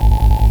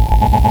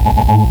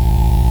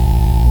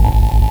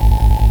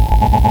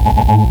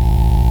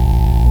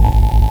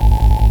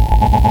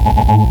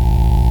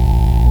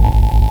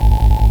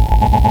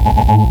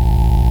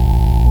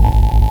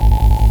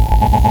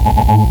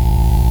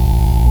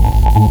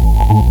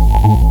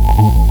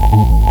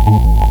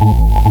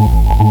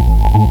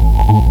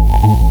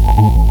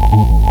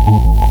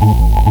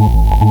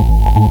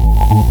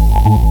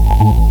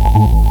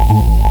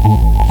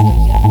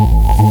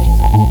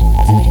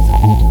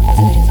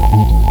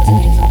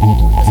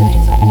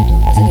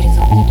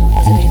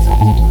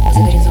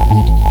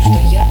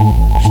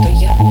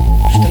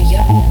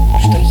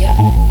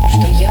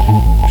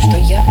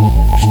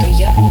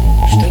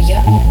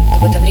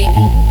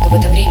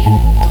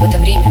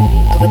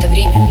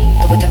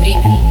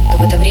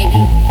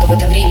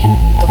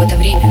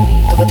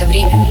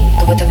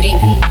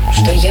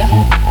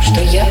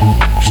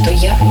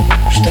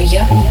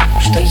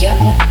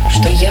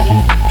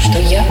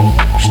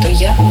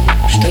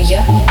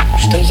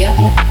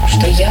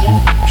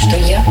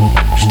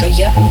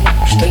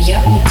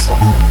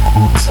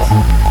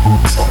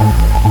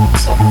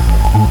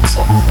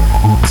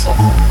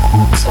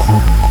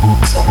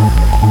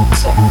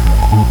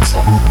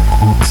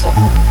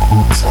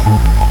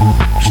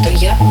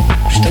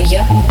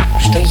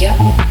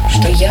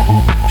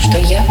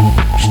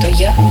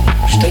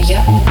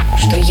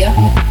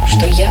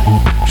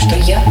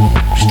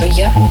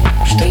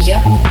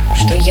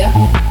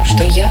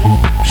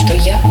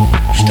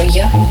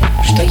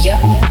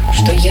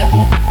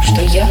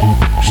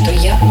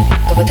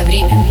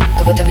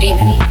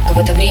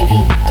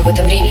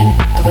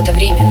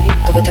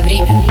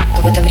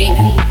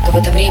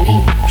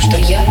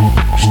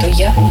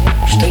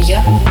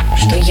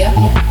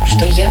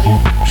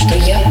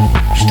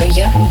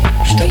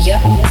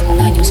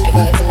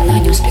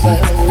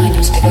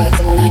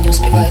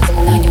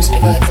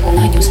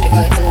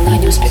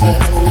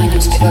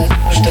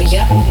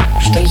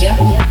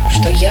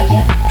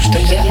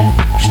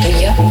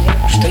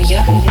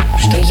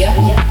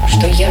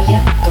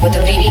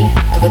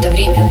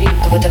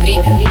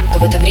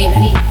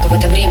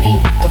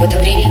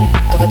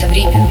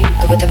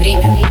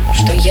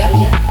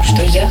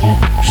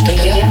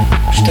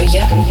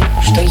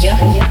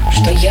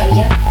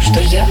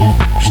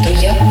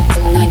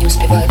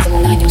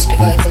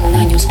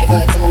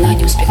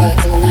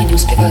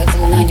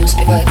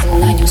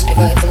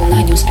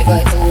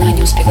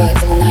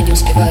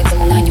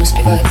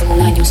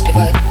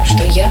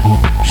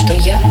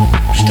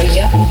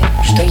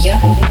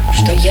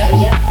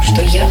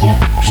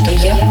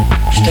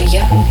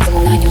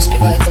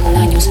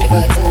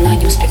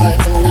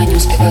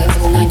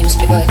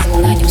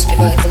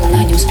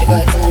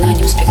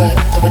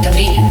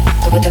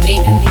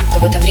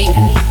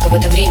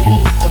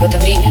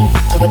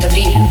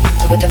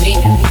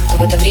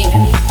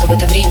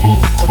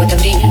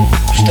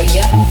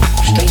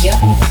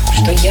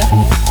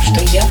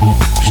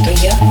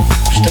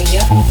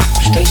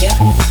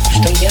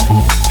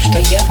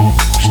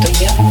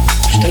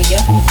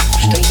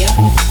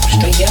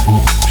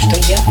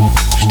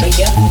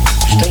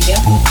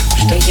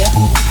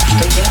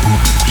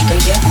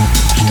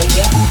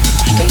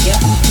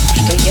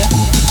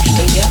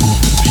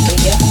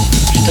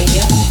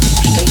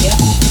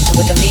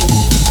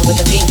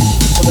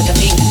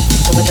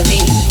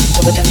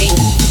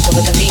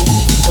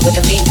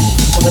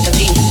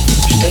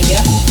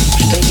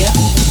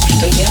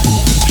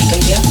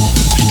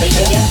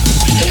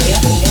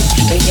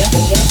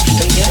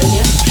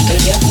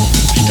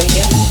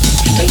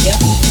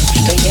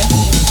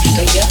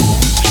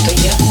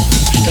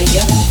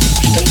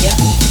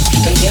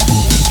 что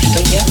я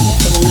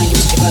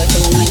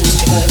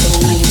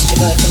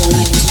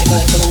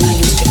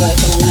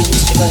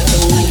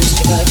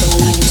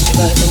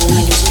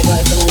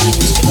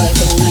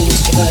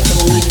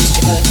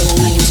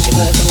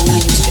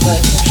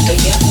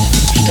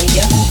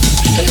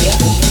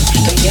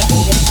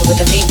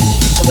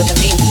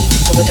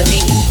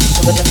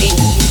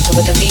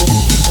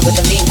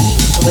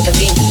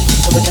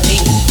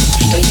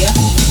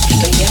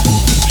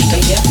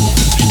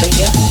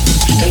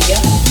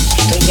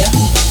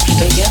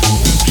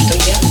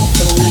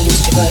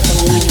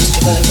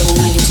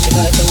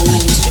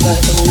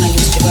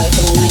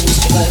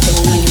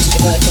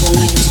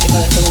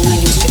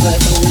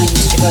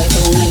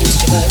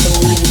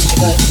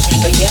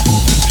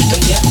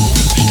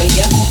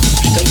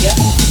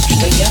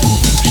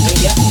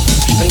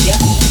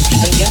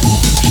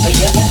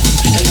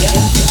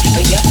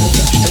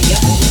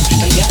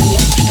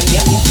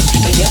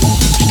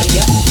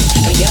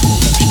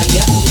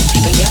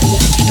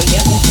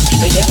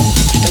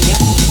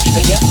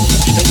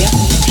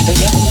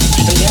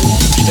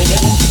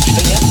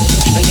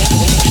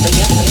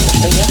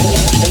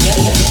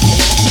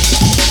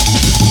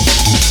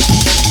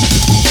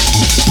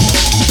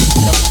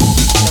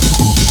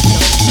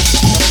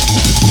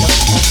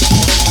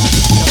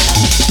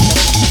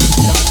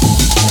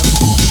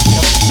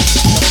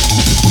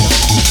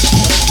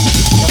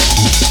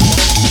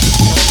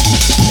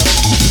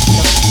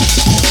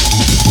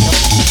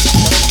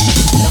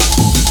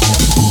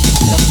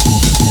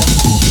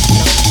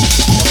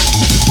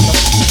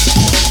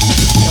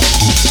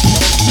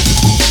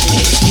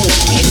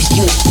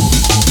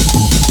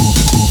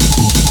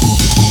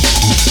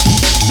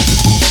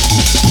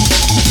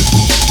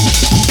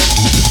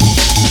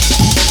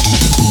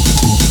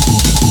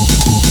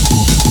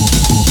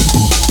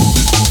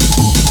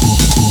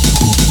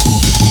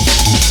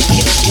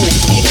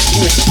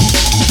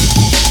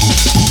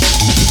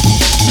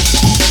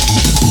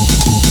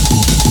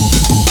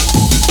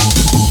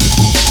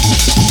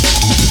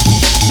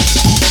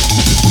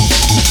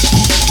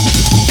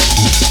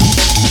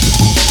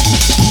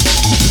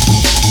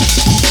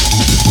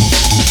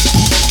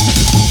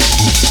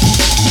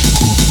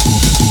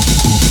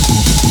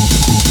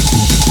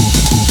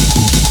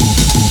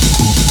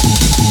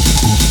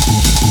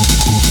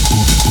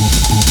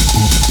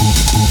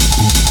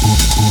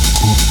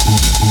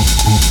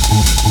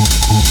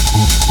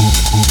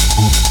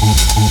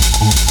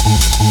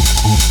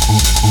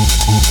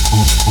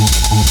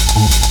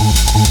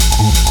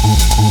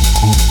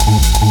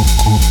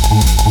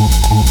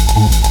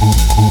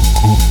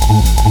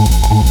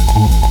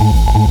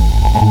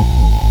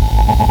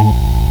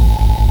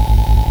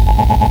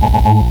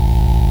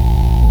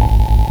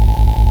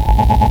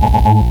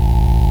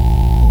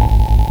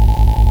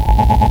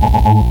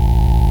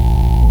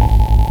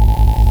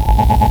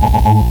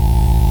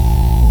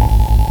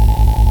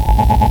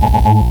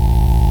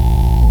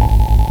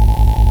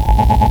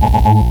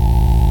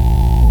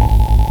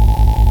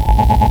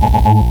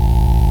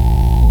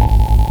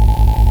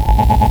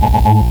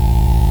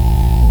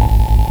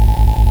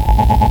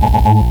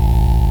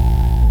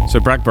So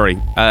Bradbury,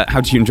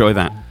 how do you enjoy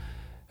that?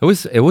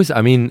 It was.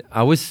 I mean,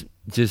 I was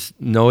just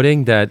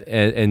noting that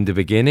in the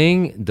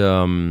beginning,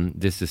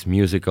 this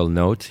musical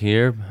note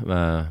here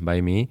by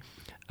me.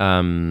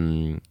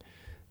 The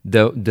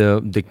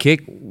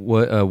kick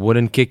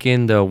wouldn't kick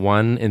in the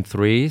 1 and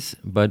 3s,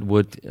 but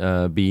would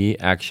be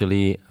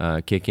actually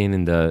kicking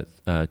in the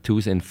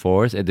 2s and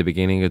 4s at the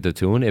beginning of the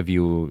tune, if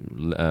you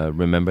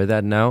remember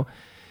that now.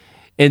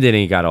 And then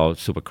it got all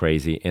super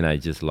crazy, and I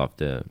just loved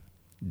the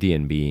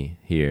D&B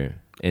here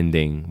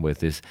ending with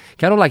this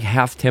kind of like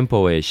half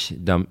tempo-ish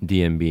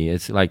D&B.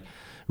 It's like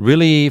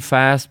really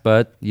fast,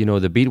 but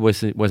the beat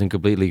wasn't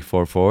completely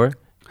 4/4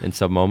 in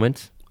some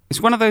moments. It's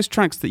one of those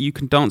tracks that you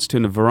can dance to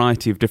in a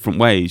variety of different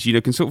ways.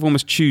 You can sort of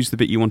almost choose the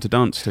bit you want to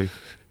dance to.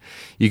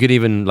 You could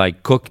even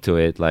like cook to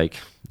it, like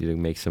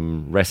make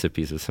some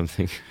recipes or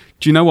something.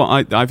 Do you know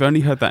what? I've only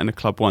heard that in a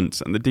club once,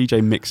 and the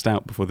DJ mixed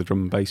out before the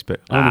drum and bass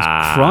bit. I almost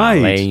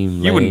cried.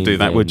 Lame, you wouldn't do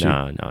that, would you?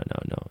 No.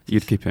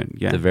 You'd keep it,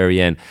 yeah. The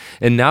very end.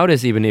 And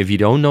nowadays, even if you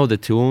don't know the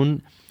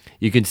tune,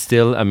 you can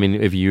still, I mean,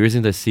 if you're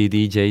using the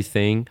CDJ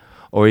thing,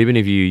 or even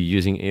if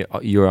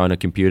you're on a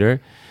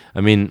computer, I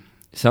mean,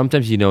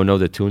 sometimes you don't know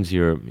the tunes.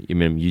 You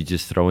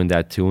just throw in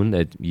that tune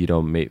that you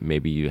don't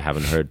maybe you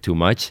haven't heard too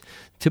much.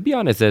 To be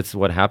honest, that's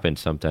what happens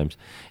sometimes.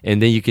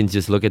 And then you can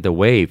just look at the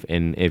wave,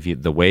 and if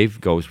the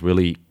wave goes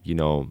really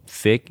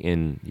thick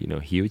and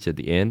huge at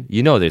the end,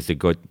 there's a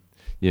good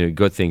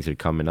good things are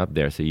coming up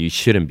there. So you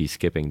shouldn't be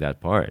skipping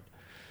that part.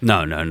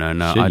 No.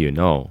 Should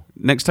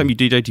Next time you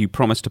DJ, do you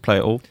promise to play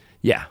it all?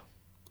 Yeah,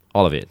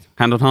 all of it.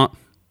 Hand on heart.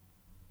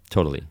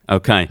 Totally.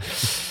 Okay.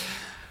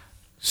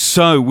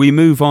 So we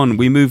move on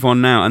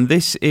now, and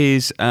this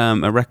is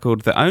a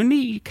record that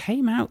only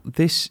came out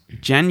this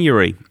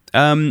January.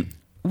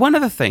 One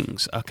of the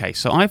things, okay,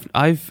 so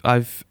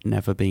I've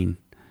never been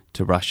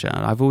to Russia.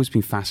 I've always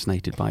been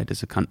fascinated by it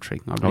as a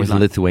country. I was in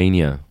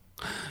Lithuania.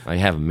 I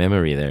have a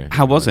memory there.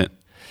 How was it?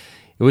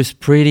 It was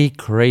pretty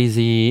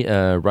crazy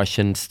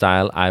Russian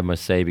style, I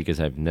must say,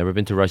 because I've never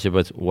been to Russia,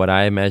 but what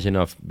I imagine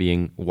of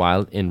being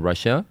wild in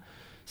Russia.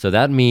 So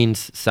that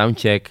means sound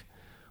check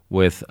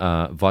with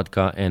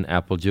vodka and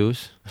apple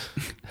juice,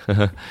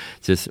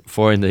 just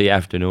 4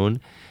 p.m,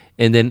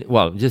 and then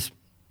just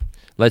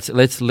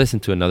let's listen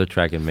to another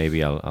track, and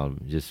maybe I'll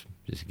just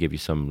give you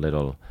some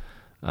little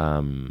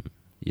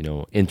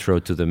intro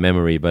to the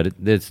memory. But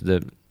it's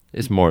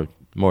more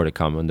to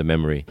come on the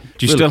memory.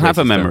 Do you still have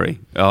a memory?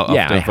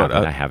 Yeah, I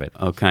have it.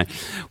 Okay.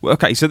 Well,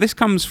 okay, so this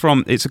comes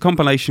from, it's a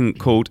compilation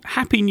called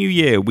Happy New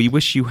Year, We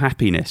Wish You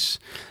Happiness.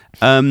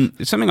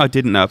 It's something I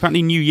didn't know.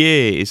 Apparently New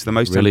Year is the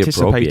most really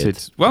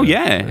anticipated. Well,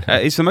 yeah.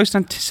 It's the most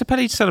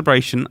anticipated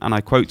celebration, and I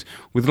quote,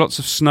 with lots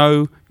of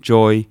snow,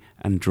 joy,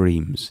 and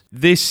dreams.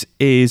 This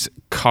is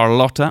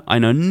Carlotta. I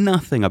know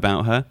nothing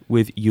about her.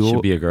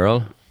 Should be a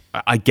girl.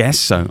 I guess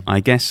so.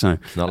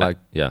 Not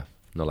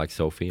like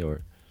Sophie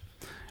or...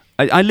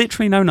 I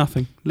literally know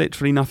nothing,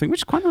 which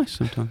is quite nice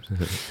sometimes.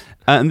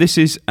 And this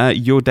is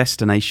Your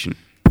Destination.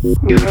 You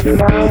have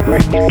now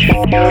reached your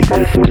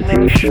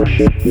destination.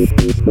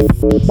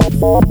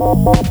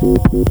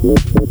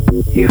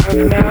 You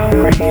have now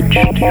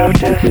reached your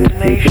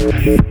destination. You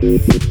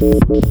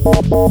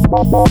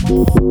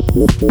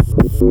have now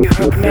reached your destination. You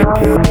have now reached your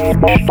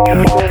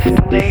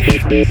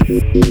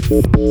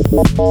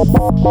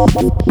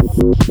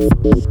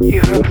destination. You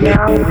have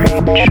now reached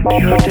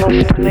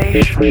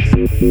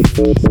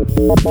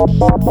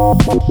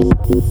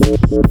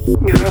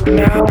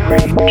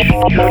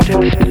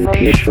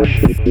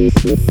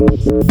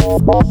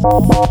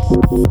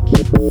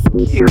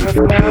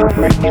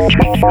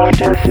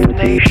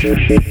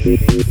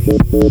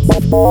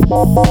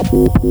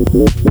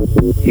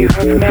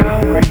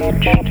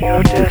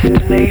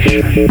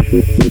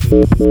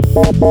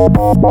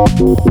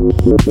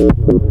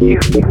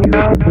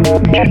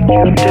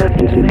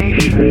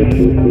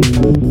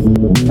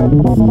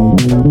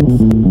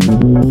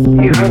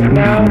destination. You have now reached your destination. You have now reached your destination. You have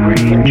now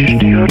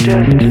reached your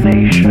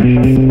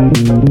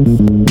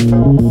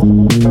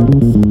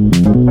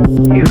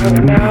destination. You have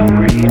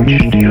now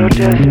reached your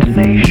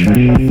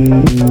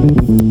destination.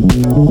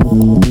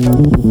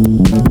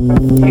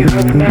 You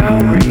have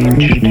now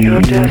reached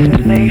your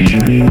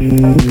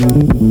destination.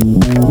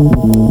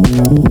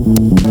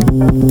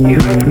 You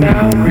have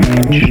now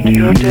reached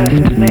your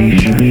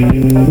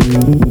destination.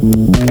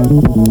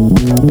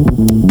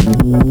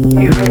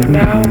 You have now reached your destination. You have now reached your destination. You have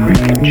now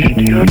reached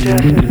your destination. You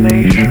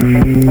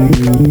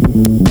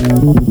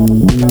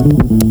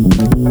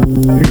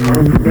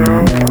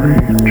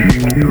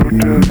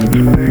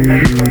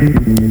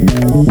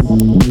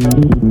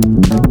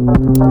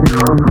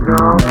have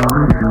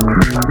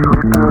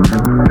now reached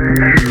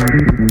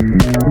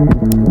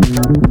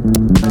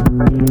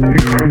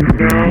your destination. You have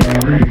now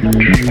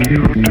reached your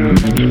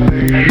destination. You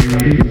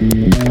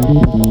have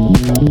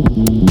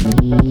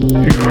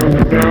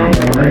now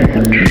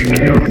reached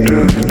your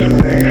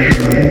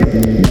destination.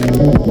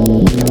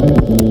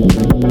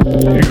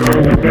 You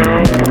have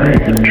now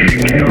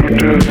reached your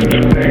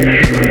destination.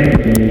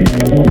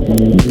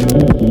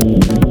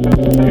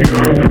 You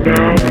have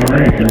now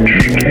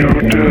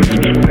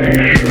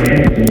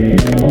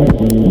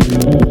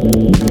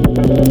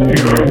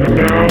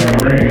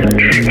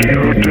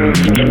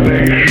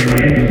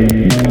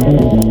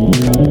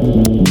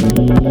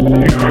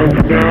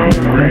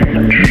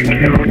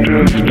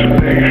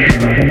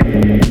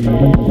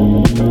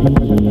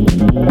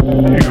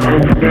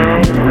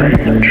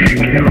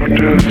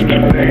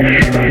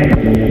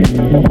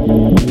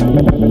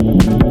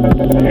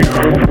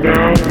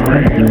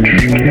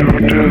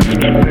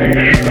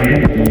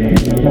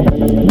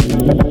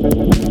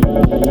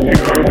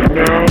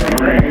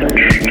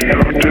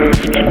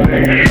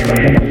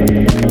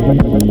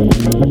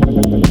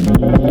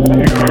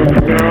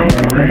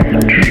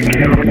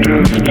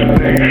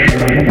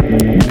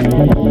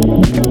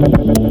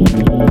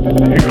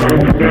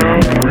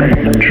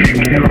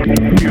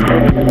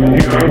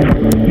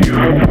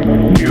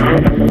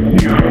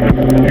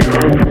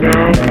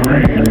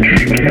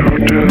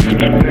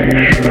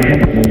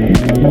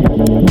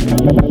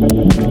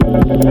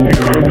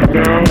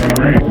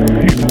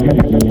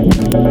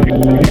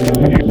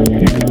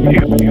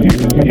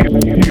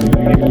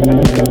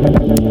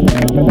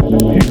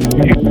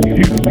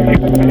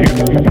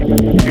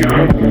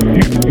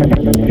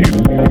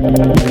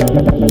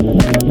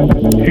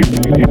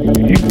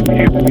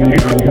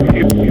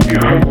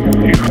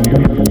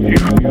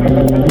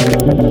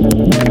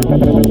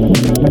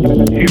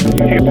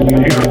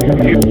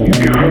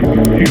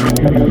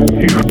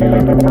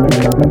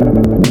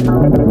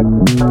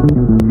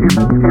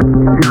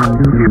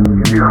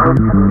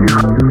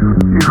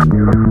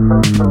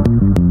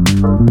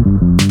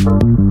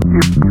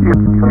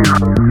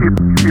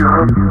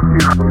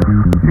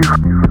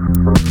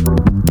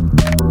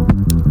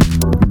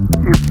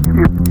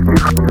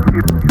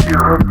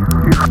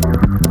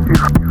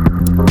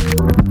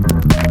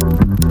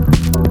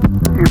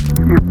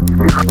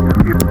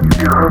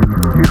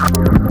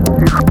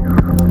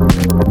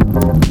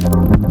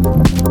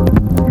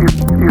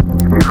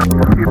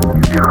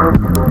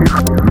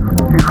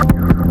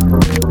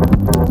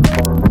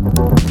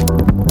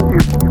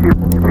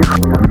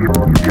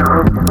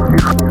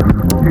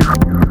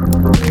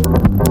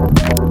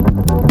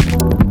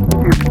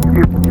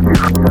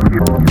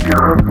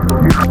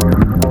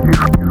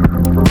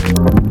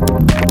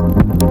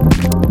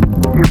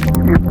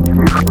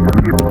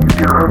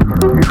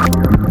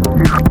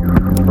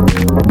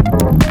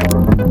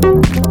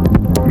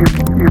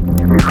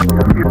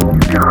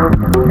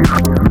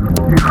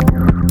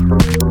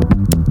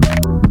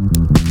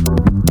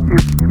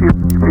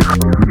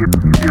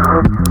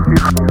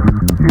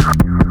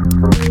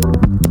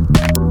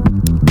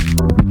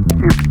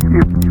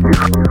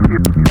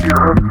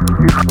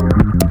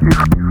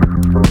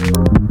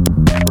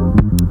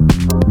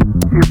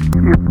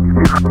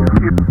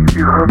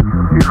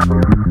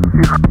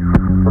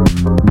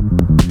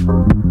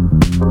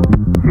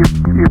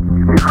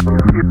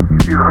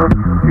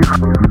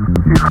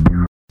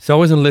So I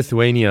was in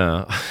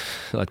Lithuania,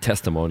 a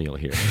testimonial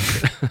here.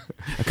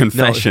 A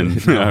confession.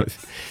 No.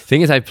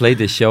 Thing is, I played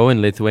the show in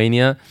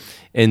Lithuania,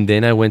 and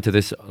then I went to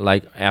this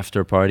like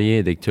after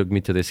party. They took me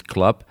to this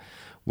club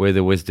where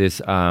there was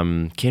this,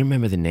 can't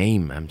remember the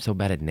name. I'm so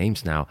bad at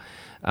names now.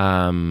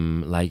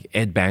 Like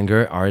Ed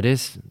Banger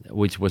artist,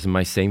 which was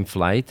my same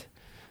flight,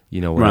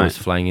 when I was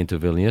flying into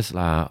Vilnius.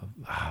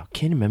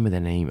 Can't remember the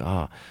name.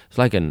 It's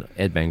like an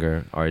Ed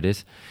Banger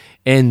artist.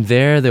 And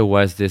there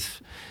was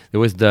the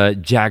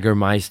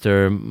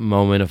Jagermeister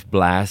moment of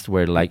blast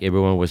where like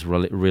everyone was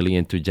really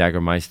into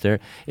Jagermeister.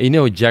 And,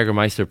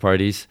 Jagermeister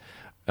parties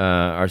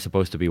are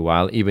supposed to be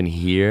wild. Even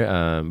here,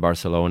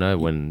 Barcelona,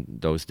 when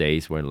those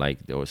days when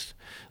like there was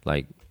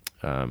like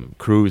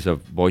crews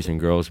of boys and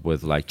girls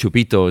with like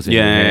chupitos in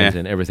their hands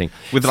and everything.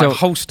 With like a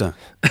holster.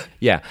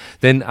 Yeah.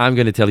 Then I'm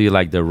going to tell you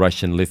like the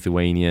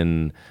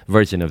Russian-Lithuanian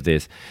version of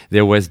this.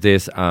 There was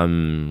this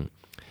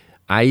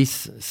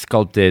ice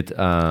sculpted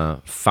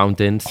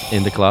fountains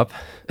in the club,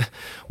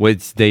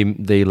 which they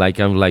like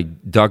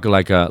dug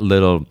like a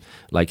little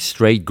like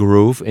straight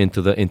groove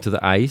into the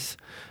ice,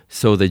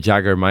 so the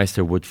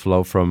Jagermeister would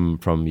flow from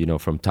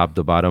top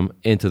to bottom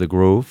into the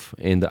groove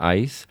in the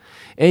ice,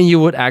 and you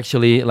would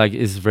actually like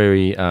it's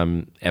very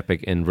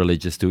epic and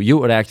religious too. You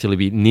would actually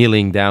be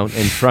kneeling down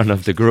in front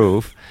of the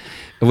groove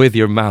with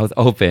your mouth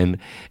open,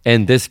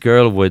 and this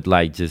girl would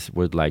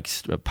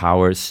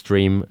power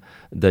stream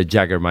the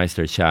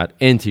Jagermeister shot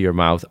into your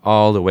mouth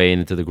all the way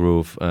into the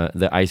groove,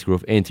 the ice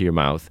groove into your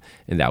mouth,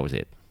 and that was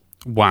it.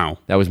 Wow.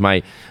 That was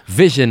my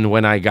vision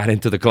when I got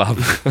into the club.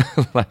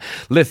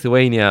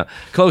 Lithuania,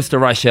 close to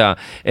Russia,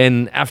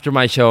 and after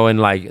my show,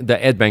 and like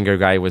the Ed Banger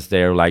guy was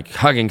there, like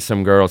hugging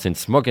some girls and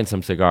smoking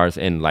some cigars,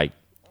 and like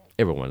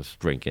everyone's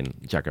drinking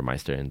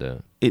Jagermeister in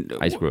the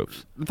ice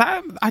grooves.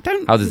 How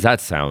does that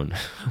sound?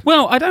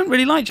 Well, I don't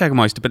really like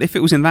Jagermeister, but if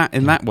it was in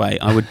that way,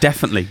 I would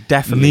definitely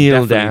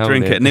kneel down,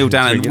 drink it, kneel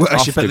down and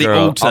worship at the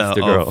altar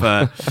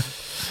of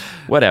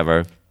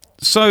whatever.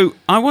 So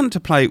I want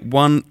to play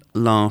one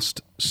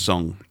last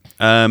song,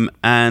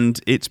 and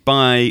it's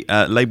by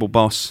label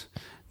boss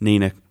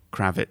Nina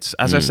Kravitz.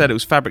 As I said, it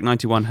was Fabric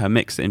 91, her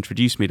mix, that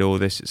introduced me to all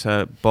this.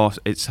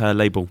 It's her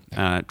label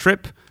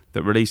Trip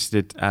that released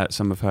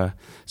some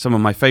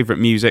of my favorite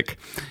music.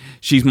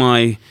 She's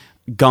my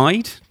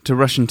guide to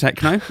Russian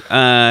techno,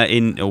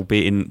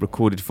 albeit in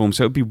recorded form.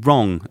 So it would be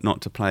wrong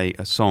not to play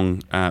a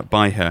song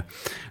by her.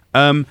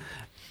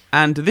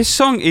 And this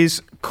song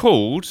is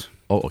called.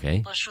 Oh,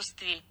 okay.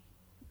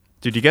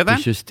 Did you get that?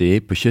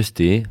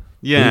 Pushusti.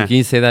 Yeah. Can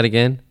you say that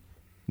again?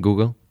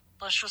 Google?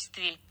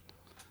 Пошустрель.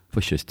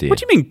 Pushustil. What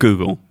do you mean,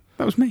 Google?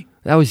 That was me.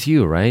 That was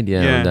you, right?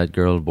 Yeah, Yeah. that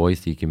girl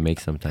voice you can make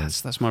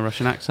sometimes. That's my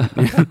Russian accent.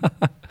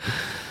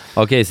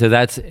 Okay, so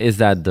is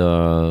that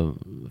the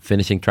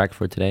finishing track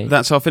for today?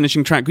 That's our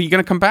finishing track. Are you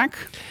going to come back?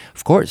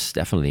 Of course,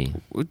 definitely.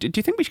 Do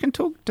you think we can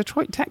talk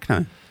Detroit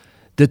techno?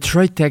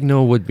 Detroit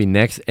techno would be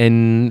next,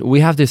 and we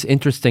have this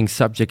interesting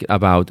subject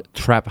about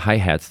trap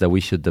hi-hats that we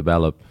should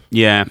develop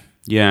Yeah.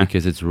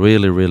 because it's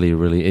really, really,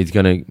 really, it's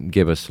gonna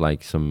give us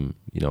like some,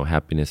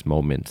 happiness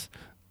moments.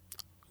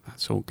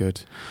 That's all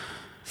good.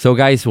 So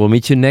guys, we'll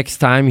meet you next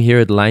time here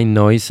at Line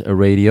Noise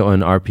Radio on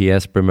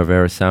RPS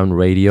Primavera Sound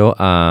Radio,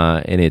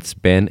 and it's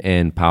Ben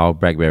and Paul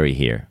Bradbury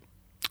here.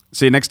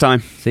 See you next time.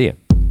 See ya.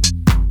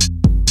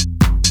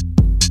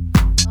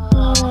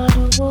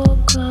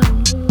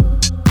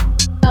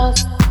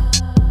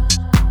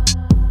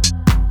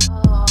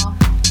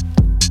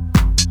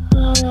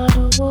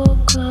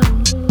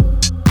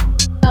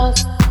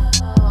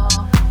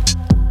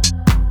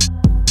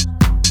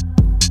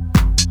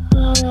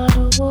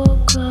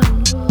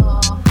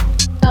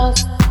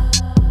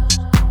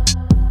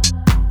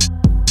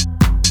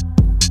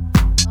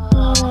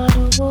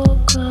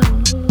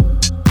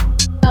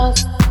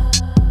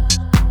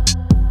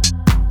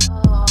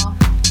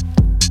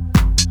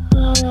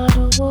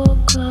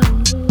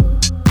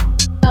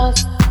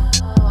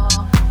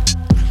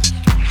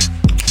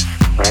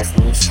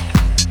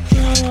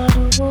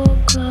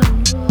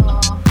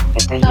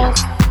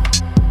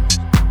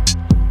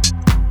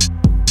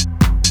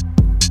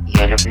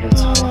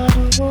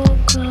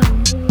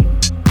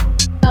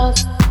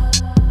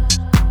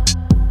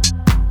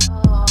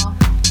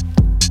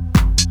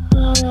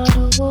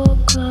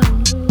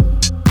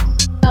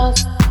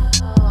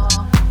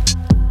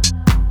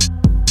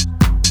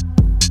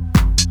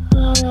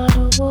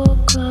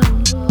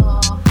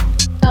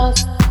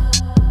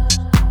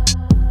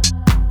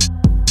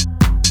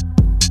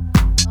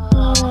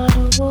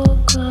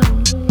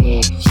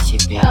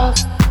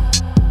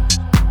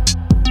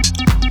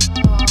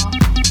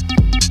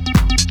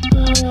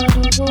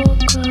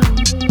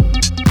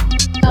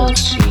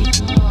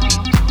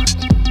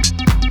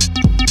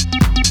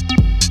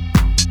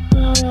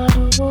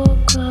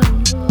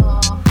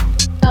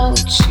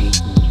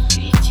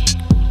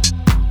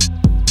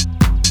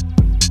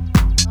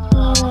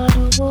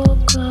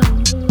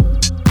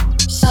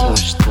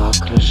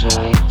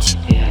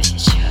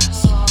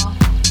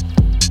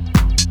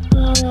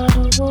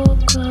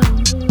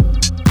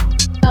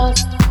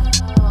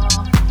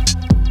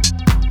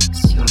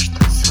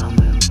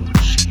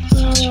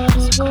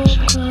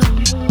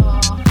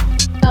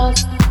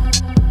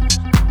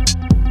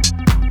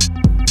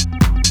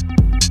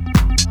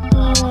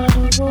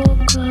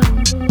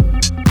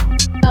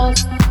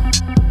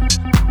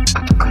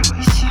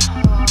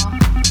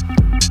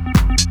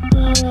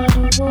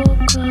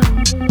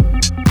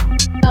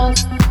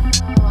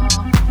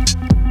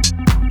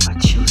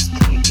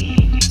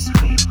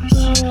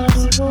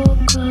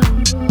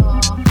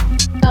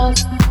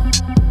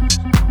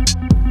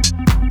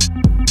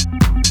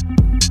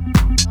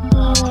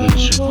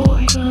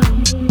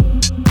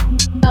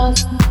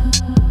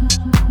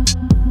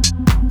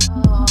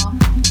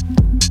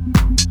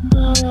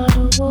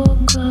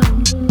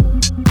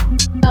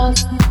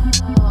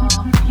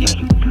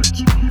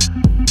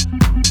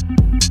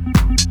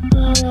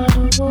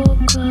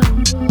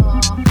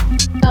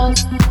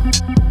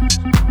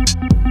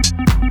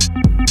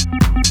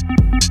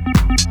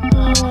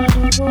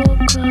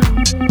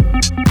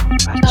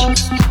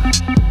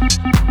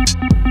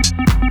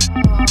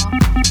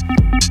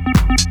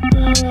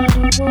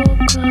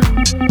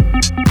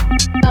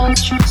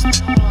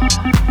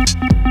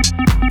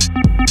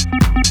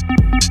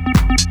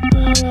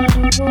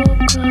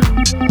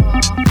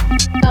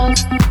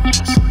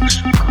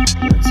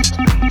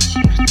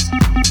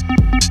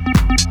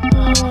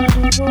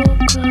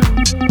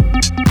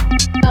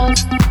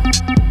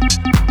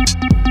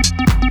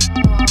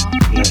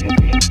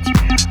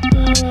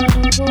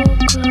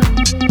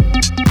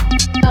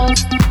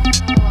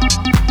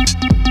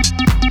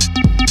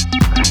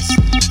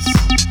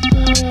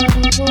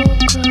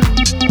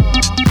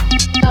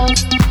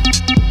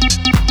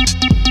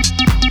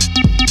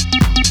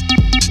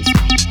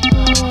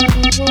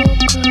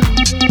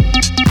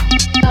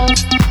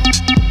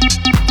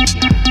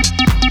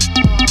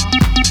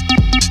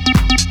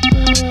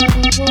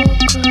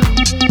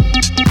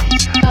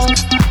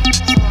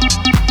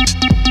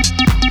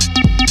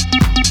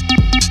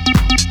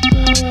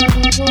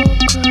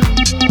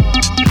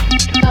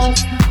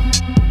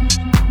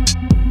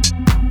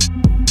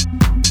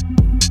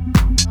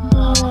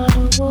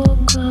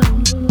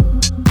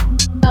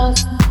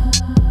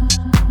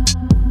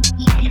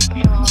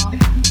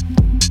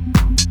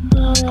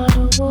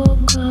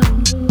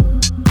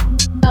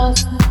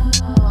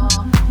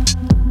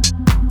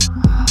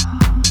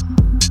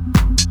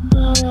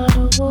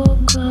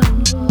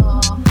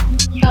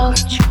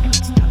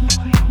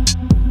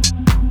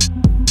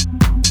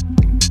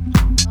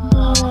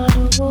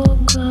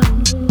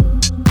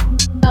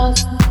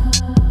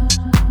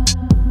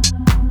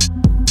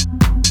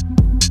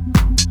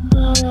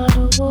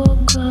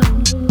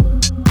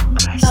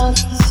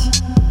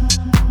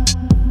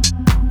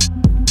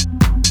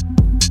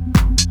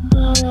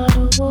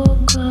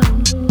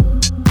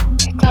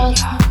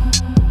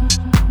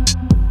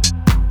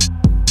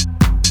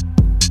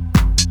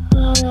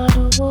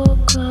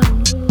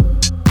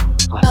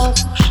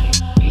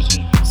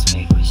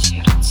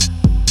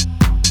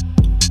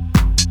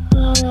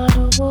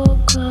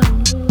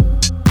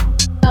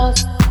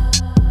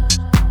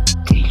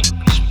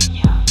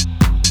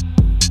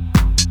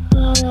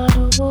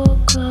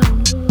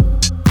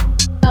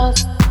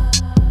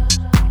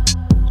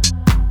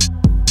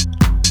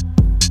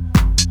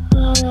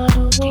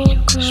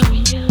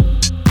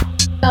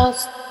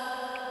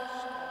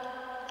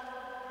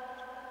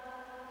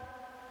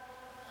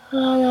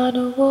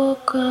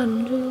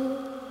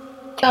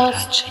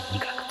 Раньше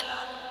никогда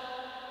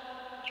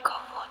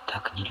никого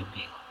так не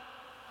любил.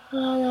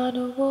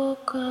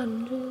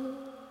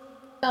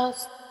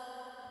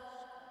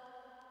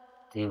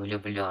 Ты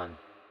влюблен.